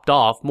lopped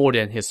off more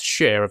than his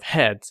share of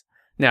heads.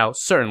 Now,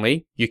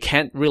 certainly, you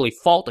can't really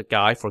fault the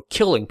guy for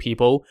killing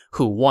people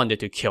who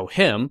wanted to kill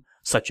him,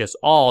 such as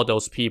all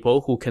those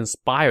people who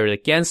conspired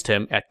against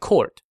him at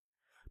court.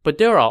 But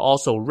there are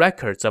also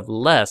records of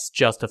less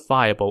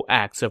justifiable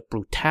acts of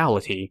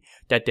brutality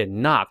that did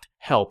not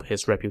help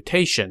his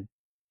reputation.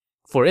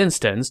 For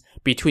instance,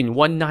 between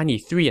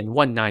 193 and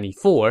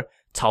 194,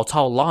 Cao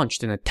Cao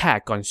launched an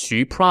attack on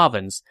Xu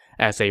province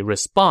as a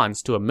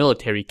response to a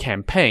military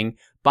campaign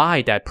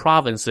by that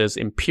province's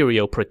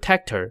imperial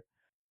protector.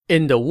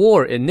 In the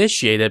war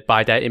initiated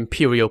by that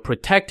imperial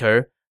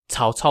protector,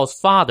 Cao Cao's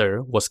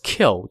father was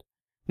killed.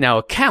 Now,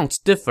 accounts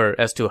differ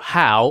as to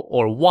how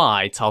or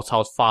why Cao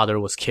Cao's father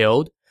was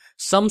killed.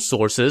 Some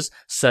sources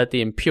said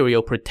the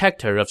imperial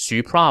protector of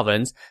Xu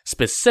province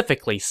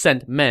specifically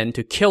sent men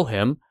to kill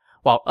him,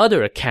 while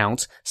other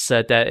accounts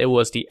said that it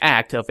was the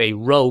act of a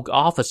rogue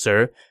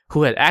officer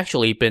who had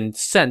actually been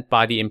sent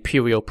by the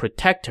imperial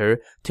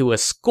protector to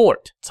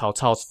escort Cao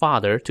Cao's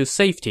father to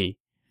safety.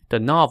 The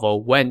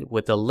novel went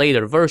with the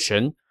later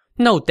version,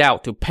 no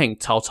doubt to paint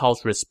Cao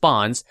Cao's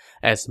response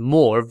as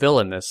more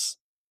villainous.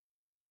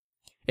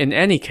 In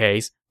any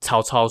case,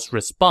 Cao Cao's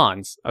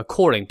response,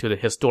 according to the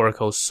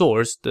historical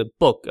source, the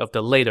Book of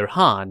the Later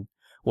Han,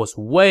 was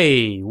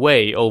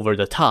way over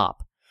the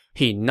top.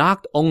 He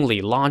not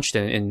only launched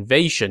an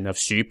invasion of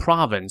Xu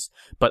province,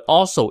 but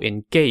also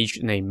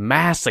engaged in a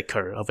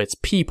massacre of its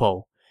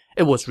people.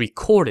 It was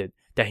recorded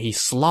that he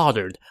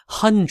slaughtered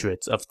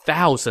hundreds of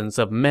thousands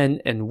of men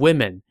and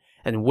women,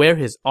 and where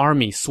his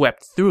army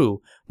swept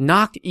through,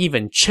 not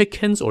even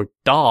chickens or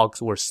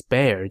dogs were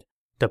spared.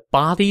 The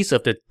bodies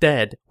of the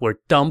dead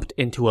were dumped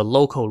into a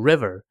local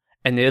river,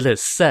 and it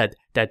is said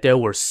that there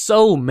were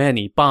so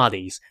many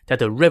bodies that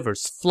the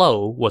river's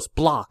flow was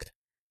blocked.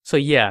 So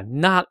yeah,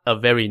 not a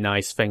very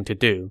nice thing to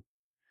do.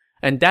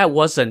 And that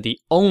wasn't the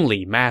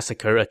only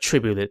massacre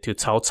attributed to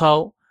Cao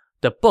Cao.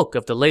 The Book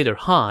of the Later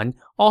Han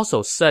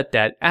also said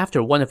that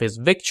after one of his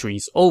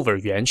victories over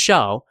Yuan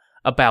Shao,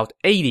 about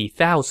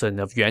 80,000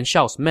 of Yuan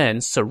Shao's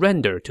men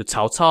surrendered to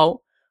Cao Cao,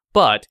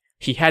 but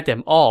he had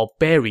them all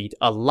buried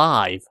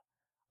alive.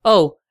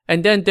 Oh,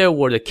 and then there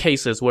were the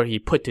cases where he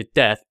put to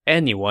death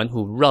anyone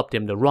who rubbed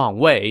him the wrong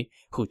way,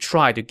 who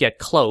tried to get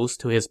close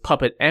to his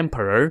puppet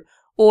emperor,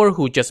 or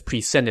who just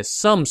presented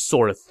some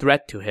sort of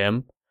threat to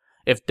him.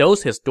 If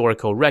those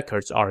historical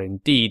records are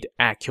indeed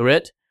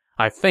accurate,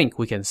 I think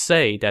we can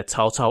say that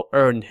Cao Cao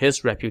earned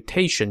his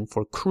reputation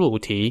for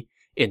cruelty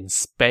in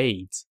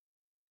spades.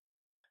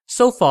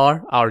 So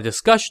far, our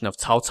discussion of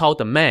Cao Cao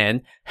the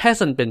man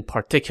hasn't been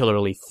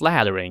particularly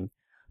flattering.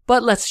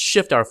 But let's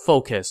shift our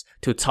focus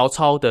to Cao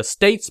Cao the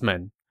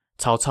statesman,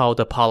 Cao Cao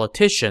the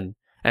politician,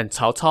 and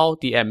Cao Cao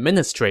the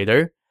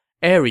administrator,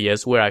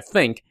 areas where I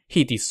think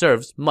he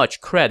deserves much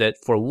credit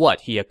for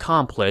what he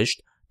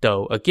accomplished,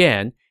 though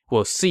again,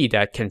 we'll see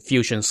that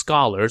Confucian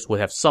scholars would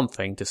have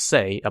something to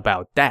say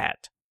about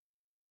that.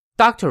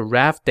 Dr.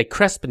 Ralph de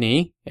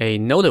Crespigny, a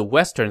noted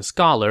Western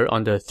scholar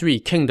on the Three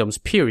Kingdoms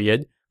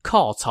period,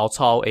 called Cao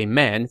Cao a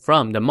man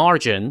from the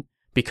margin,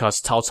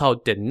 because Cao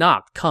Cao did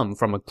not come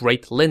from a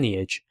great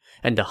lineage,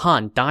 and the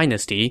Han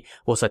Dynasty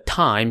was a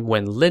time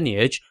when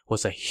lineage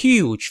was a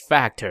huge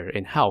factor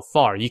in how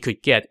far you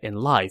could get in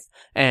life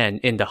and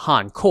in the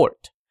Han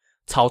court.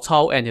 Cao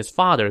Cao and his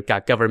father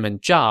got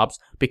government jobs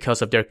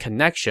because of their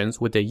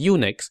connections with the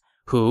eunuchs,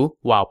 who,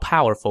 while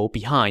powerful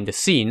behind the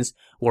scenes,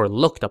 were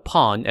looked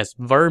upon as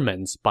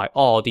vermin by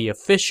all the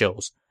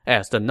officials,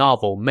 as the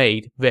novel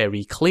made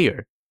very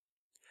clear.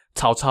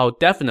 Cao Cao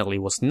definitely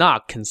was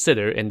not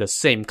considered in the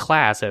same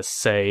class as,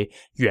 say,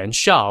 Yuan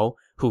Shao,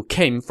 who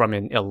came from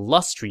an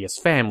illustrious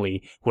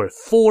family where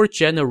 4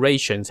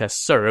 generations has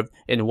served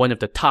in one of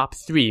the top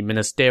 3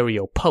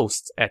 ministerial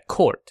posts at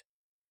court.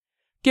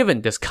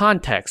 Given this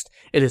context,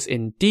 it is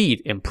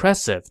indeed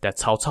impressive that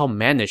Cao Cao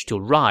managed to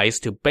rise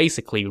to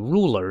basically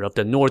ruler of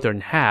the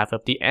northern half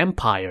of the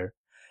empire.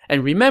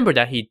 And remember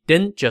that he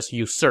didn't just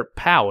usurp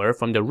power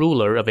from the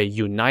ruler of a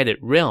united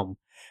realm.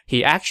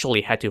 He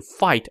actually had to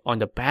fight on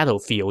the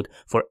battlefield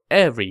for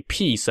every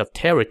piece of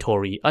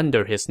territory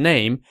under his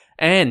name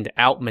and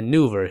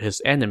outmaneuver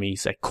his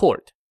enemies at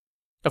court.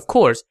 Of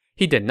course,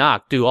 he did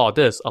not do all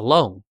this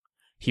alone.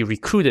 He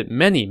recruited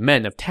many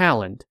men of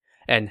talent,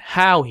 and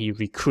how he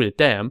recruited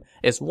them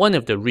is one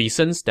of the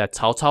reasons that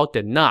Cao Cao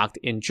did not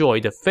enjoy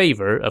the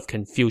favor of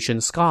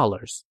Confucian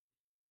scholars.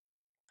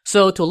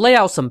 So to lay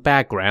out some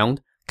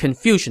background,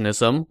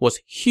 Confucianism was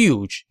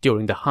huge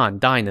during the Han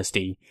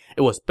Dynasty.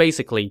 It was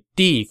basically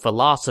the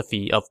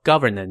philosophy of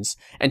governance,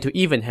 and to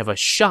even have a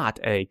shot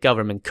at a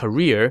government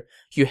career,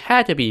 you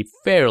had to be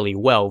fairly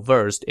well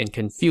versed in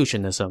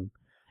Confucianism.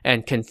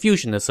 And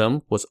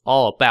Confucianism was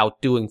all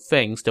about doing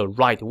things the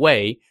right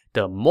way,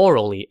 the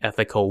morally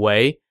ethical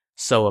way,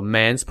 so a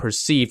man's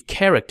perceived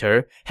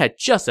character had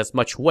just as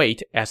much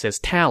weight as his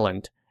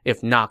talent,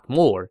 if not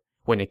more,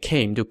 when it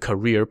came to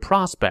career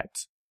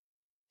prospects.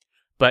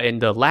 But in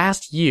the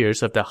last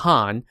years of the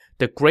Han,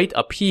 the great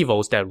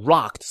upheavals that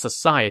rocked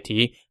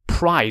society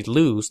pried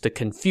loose the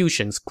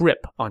Confucians'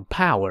 grip on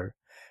power.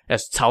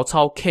 As Cao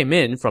Cao came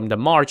in from the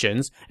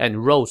margins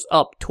and rose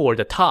up toward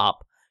the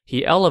top,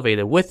 he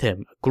elevated with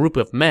him a group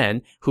of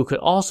men who could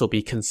also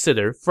be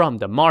considered from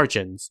the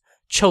margins,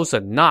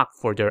 chosen not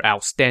for their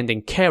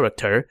outstanding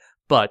character,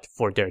 but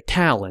for their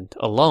talent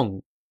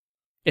alone.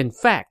 In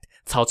fact,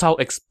 Cao Cao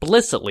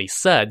explicitly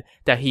said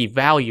that he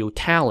valued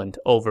talent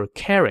over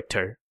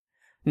character.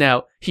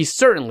 Now, he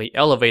certainly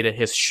elevated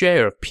his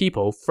share of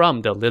people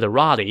from the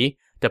literati,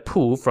 the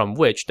pool from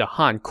which the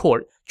Han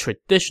court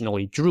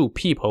traditionally drew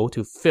people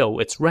to fill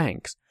its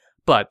ranks.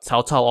 But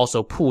Cao Cao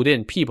also pulled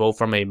in people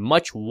from a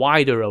much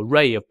wider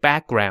array of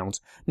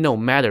backgrounds, no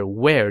matter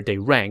where they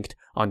ranked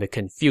on the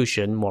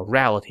Confucian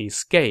morality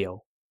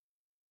scale.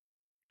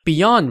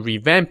 Beyond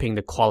revamping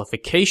the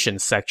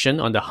qualifications section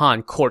on the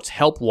Han court's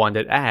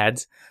help-wanted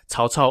ads,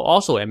 Cao Cao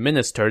also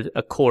administered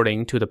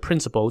according to the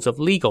principles of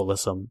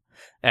legalism,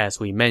 as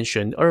we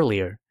mentioned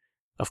earlier.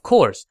 Of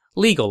course,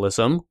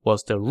 legalism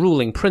was the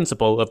ruling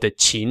principle of the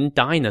Qin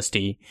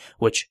dynasty,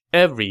 which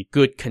every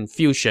good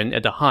Confucian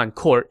at the Han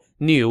court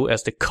knew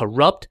as the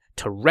corrupt,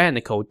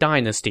 tyrannical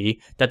dynasty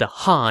that the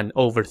Han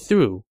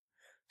overthrew.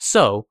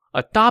 So,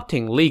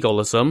 adopting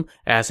legalism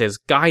as his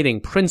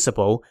guiding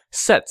principle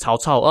set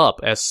Cao Cao up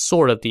as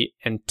sort of the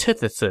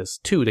antithesis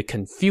to the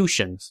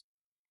Confucians.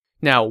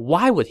 Now,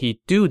 why would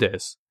he do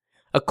this?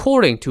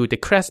 According to De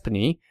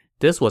Crespigny,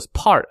 this was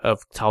part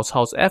of Cao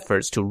Cao's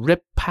efforts to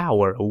rip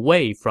power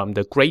away from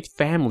the great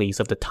families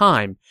of the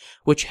time,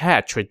 which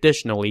had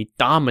traditionally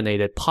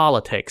dominated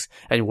politics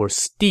and were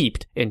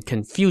steeped in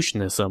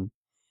Confucianism.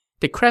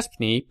 De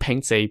Crespigny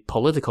paints a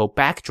political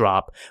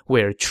backdrop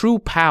where true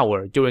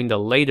power during the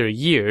later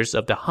years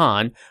of the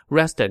Han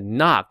rested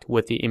not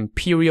with the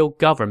imperial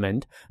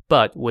government,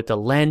 but with the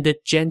landed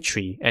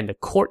gentry and the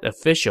court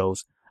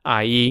officials,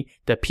 i.e.,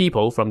 the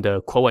people from the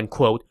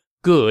quote-unquote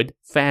good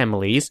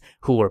families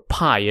who were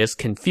pious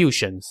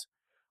Confucians.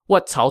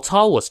 What Cao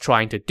Cao was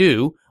trying to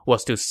do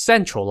was to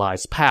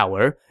centralize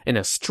power in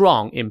a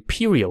strong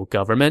imperial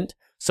government,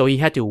 so he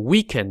had to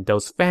weaken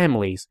those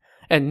families,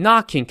 and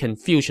knocking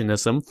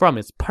Confucianism from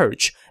its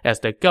perch as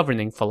the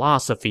governing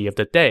philosophy of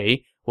the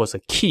day was a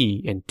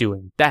key in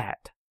doing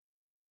that.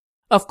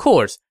 Of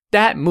course,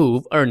 that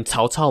move earned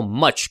Cao Cao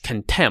much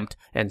contempt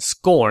and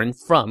scorn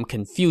from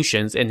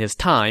Confucians in his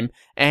time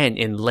and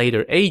in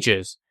later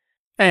ages.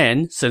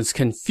 And since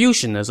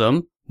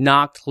Confucianism,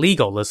 not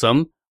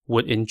legalism,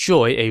 would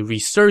enjoy a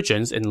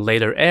resurgence in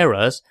later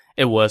eras,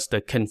 it was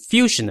the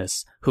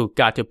Confucianists who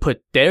got to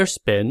put their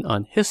spin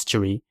on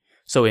history.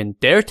 So in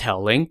their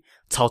telling,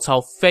 Cao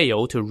Cao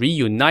failed to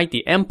reunite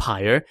the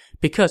empire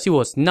because he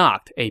was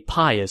not a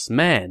pious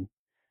man.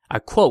 I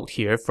quote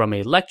here from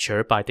a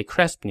lecture by De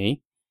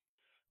Crespigny.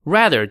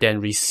 Rather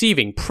than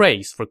receiving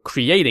praise for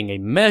creating a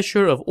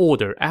measure of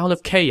order out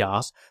of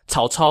chaos,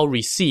 Cao Cao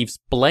receives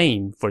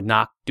blame for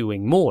not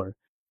doing more.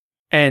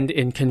 And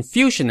in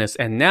Confucianist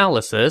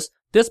analysis,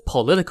 this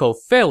political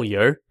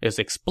failure is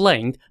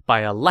explained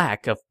by a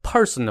lack of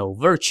personal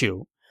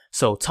virtue.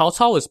 So Cao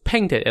Cao is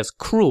painted as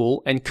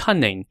cruel and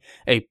cunning,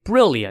 a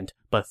brilliant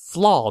but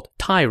flawed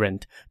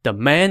tyrant, the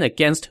man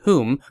against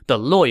whom the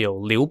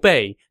loyal Liu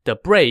Bei, the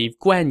brave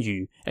Guan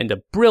Yu, and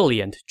the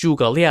brilliant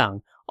Zhuge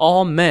Liang,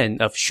 all men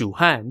of Shu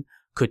Han,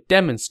 could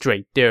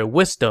demonstrate their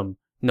wisdom,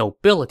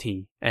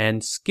 nobility,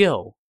 and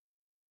skill.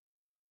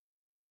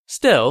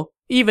 Still,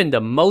 even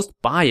the most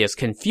biased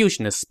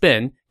Confucianist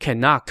spin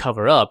cannot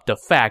cover up the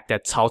fact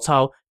that Cao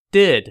Cao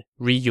did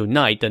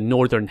reunite the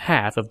northern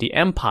half of the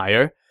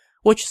empire,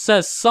 which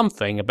says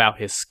something about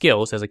his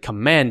skills as a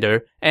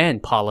commander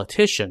and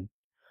politician.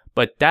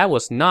 But that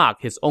was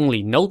not his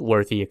only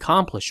noteworthy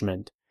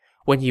accomplishment.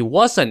 When he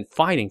wasn't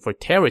fighting for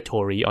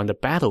territory on the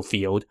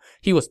battlefield,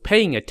 he was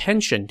paying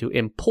attention to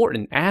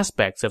important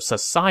aspects of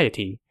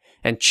society,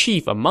 and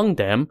chief among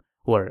them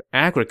were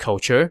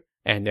agriculture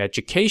and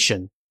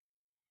education.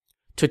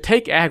 To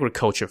take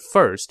agriculture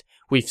first,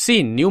 we've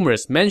seen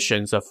numerous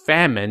mentions of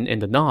famine in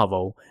the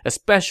novel,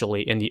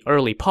 especially in the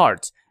early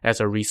parts, as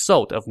a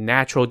result of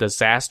natural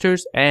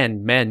disasters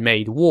and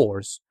man-made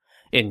wars.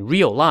 In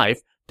real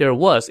life, there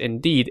was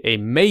indeed a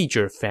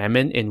major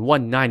famine in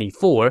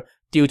 194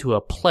 due to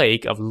a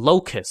plague of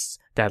locusts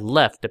that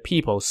left the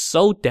people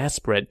so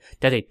desperate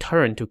that they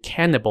turned to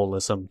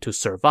cannibalism to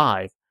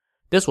survive.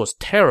 This was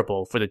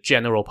terrible for the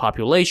general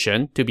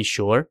population, to be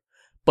sure,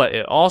 but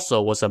it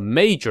also was a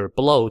major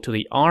blow to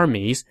the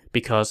armies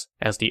because,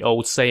 as the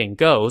old saying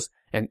goes,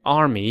 an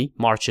army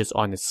marches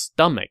on its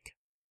stomach.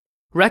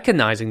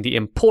 Recognizing the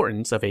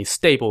importance of a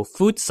stable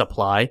food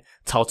supply,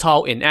 Cao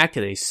Cao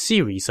enacted a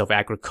series of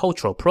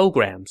agricultural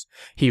programs.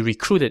 He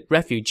recruited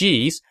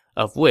refugees,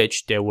 of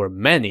which there were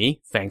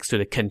many thanks to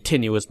the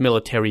continuous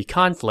military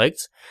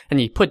conflicts, and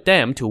he put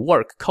them to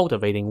work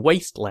cultivating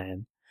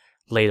wasteland.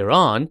 Later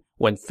on,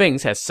 when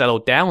things had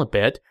settled down a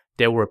bit,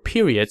 there were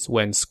periods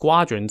when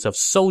squadrons of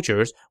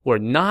soldiers were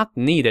not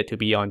needed to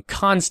be on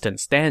constant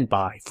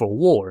standby for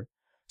war.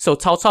 So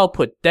Cao Cao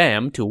put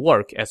them to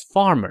work as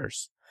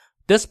farmers.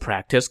 This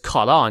practice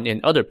caught on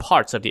in other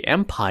parts of the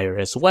empire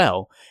as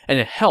well, and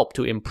it helped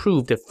to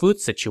improve the food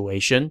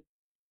situation.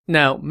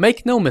 Now,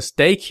 make no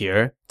mistake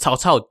here,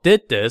 Cao Cao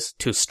did this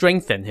to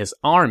strengthen his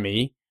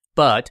army,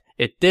 but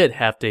it did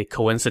have the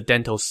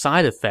coincidental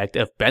side effect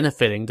of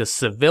benefiting the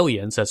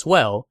civilians as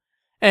well.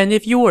 And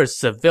if you were a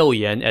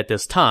civilian at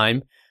this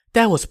time,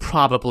 that was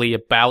probably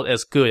about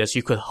as good as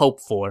you could hope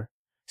for.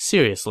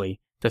 Seriously,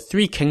 the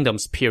Three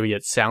Kingdoms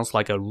period sounds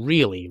like a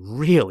really,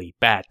 really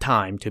bad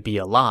time to be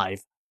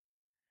alive.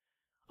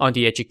 On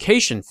the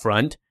education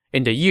front,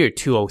 in the year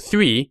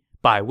 203,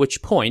 by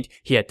which point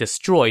he had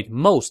destroyed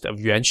most of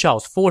Yuan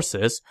Shao's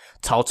forces,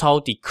 Cao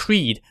Cao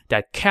decreed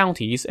that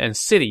counties and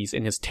cities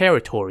in his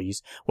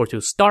territories were to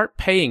start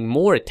paying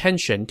more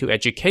attention to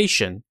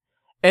education.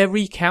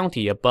 Every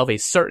county above a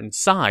certain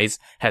size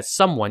had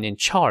someone in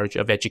charge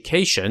of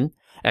education,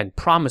 and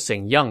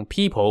promising young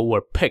people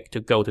were picked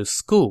to go to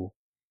school.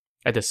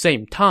 At the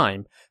same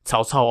time,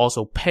 Cao Cao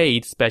also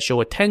paid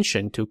special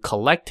attention to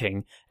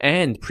collecting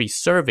and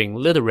preserving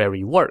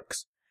literary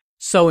works.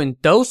 So in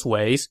those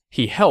ways,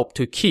 he helped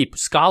to keep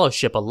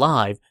scholarship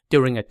alive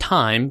during a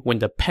time when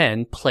the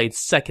pen played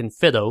second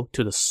fiddle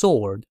to the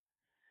sword.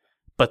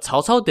 But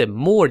Cao Cao did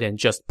more than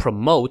just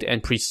promote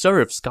and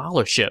preserve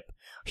scholarship.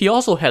 He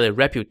also had a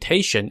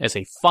reputation as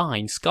a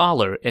fine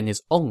scholar in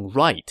his own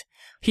right.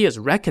 He is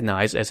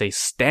recognized as a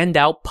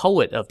standout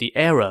poet of the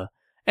era,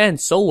 and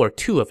so were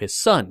two of his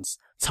sons,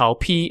 Cao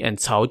Pi and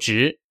Cao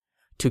Zhi.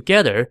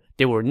 Together,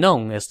 they were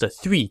known as the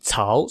Three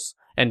Caos,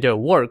 and their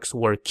works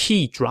were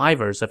key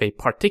drivers of a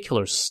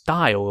particular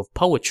style of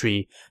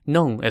poetry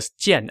known as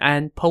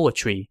Jian'an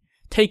poetry,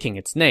 taking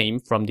its name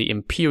from the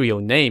imperial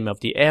name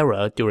of the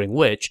era during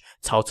which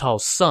Cao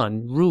Cao's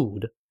son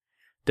ruled.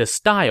 The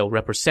style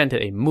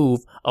represented a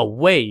move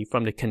away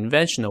from the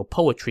conventional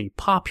poetry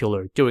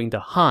popular during the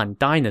Han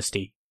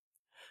Dynasty.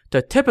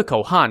 The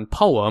typical Han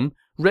poem,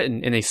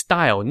 written in a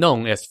style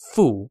known as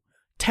Fu,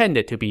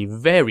 tended to be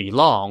very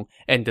long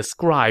and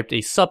described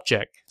a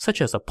subject, such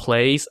as a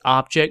place,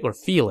 object, or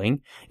feeling,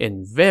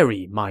 in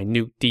very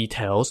minute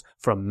details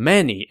from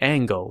many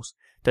angles.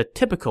 The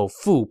typical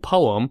Fu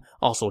poem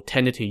also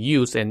tended to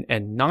use an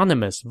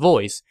anonymous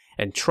voice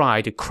and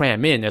try to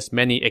cram in as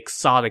many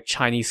exotic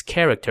Chinese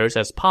characters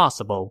as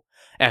possible,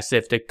 as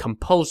if the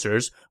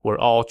composers were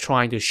all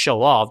trying to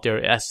show off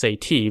their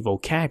SAT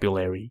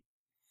vocabulary.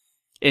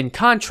 In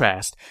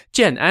contrast,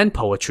 Jian'an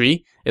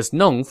poetry is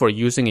known for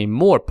using a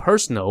more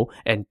personal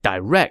and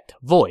direct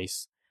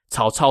voice.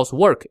 Cao Cao's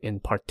work in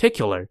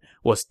particular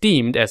was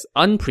deemed as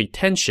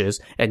unpretentious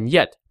and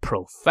yet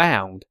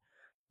profound.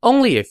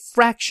 Only a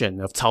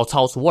fraction of Cao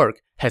Cao's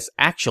work has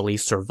actually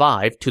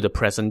survived to the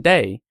present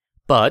day,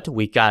 but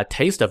we got a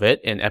taste of it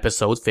in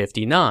episode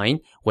 59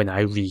 when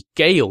I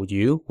regaled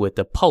you with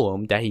the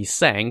poem that he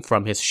sang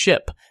from his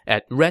ship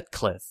at Red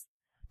Cliff.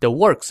 The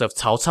works of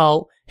Cao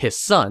Cao, his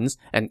sons,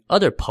 and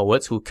other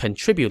poets who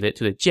contributed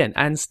to the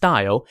Jian'an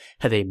style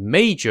had a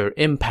major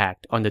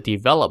impact on the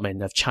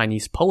development of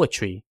Chinese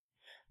poetry.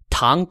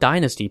 Tang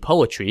Dynasty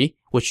poetry,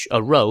 which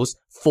arose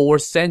 4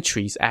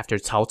 centuries after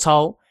Cao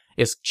Cao,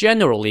 is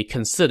generally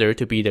considered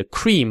to be the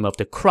cream of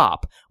the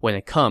crop when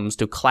it comes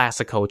to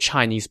classical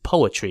Chinese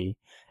poetry,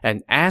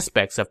 and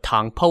aspects of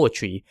Tang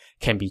poetry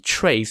can be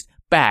traced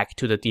back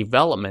to the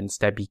developments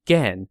that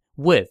began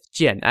with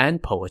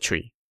Jian'an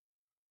poetry.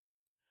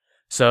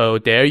 So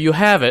there you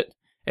have it,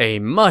 a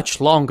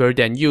much longer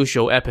than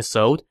usual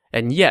episode,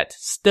 and yet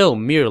still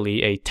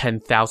merely a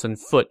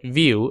 10,000-foot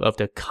view of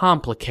the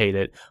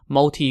complicated,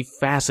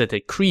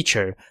 multifaceted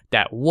creature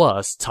that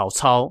was Cao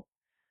Cao.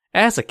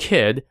 As a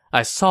kid,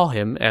 I saw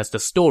him as the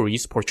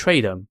stories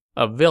portrayed him,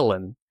 a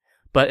villain.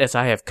 But as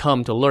I have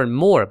come to learn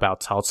more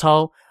about Cao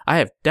Cao, I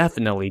have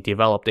definitely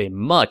developed a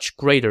much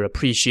greater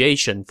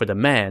appreciation for the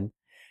man.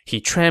 He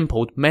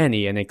trampled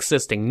many an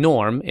existing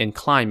norm in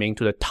climbing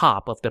to the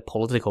top of the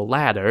political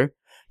ladder.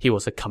 He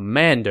was a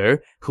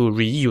commander who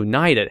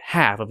reunited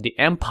half of the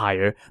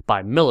empire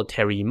by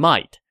military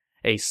might,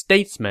 a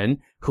statesman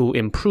who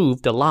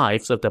improved the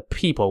lives of the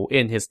people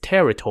in his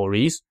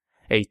territories,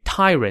 a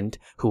tyrant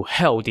who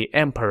held the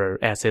emperor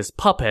as his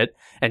puppet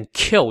and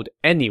killed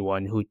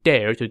anyone who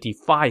dared to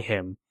defy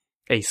him,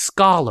 a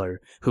scholar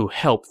who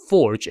helped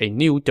forge a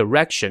new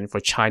direction for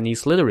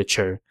Chinese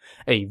literature,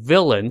 a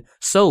villain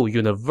so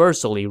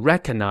universally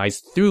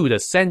recognized through the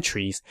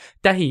centuries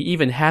that he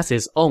even has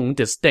his own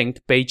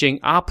distinct Beijing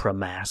opera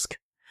mask.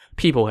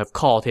 People have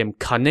called him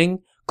cunning,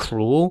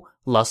 cruel,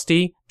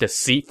 lusty,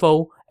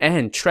 deceitful,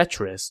 and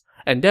treacherous,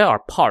 and there are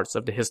parts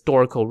of the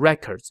historical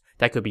records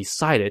that could be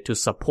cited to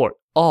support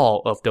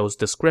all of those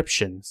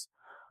descriptions.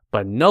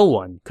 But no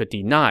one could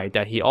deny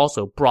that he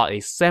also brought a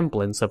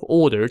semblance of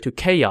order to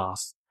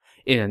chaos.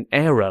 In an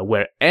era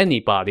where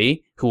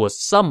anybody who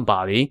was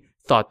somebody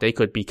thought they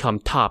could become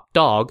top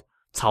dog,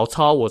 Cao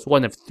Cao was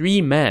one of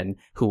 3 men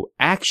who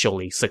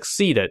actually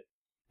succeeded.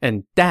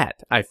 And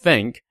that, I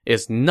think,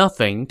 is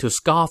nothing to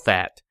scoff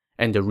at.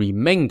 And the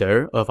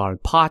remainder of our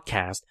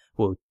podcast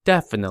will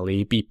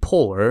definitely be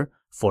poorer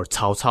for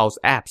Cao Cao's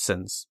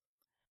absence.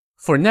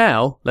 For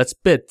now, let's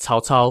bid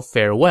Cao Cao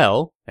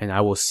farewell, and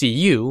I will see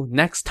you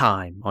next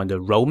time on the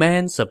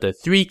Romance of the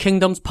Three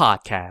Kingdoms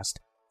podcast.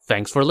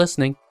 Thanks for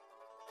listening.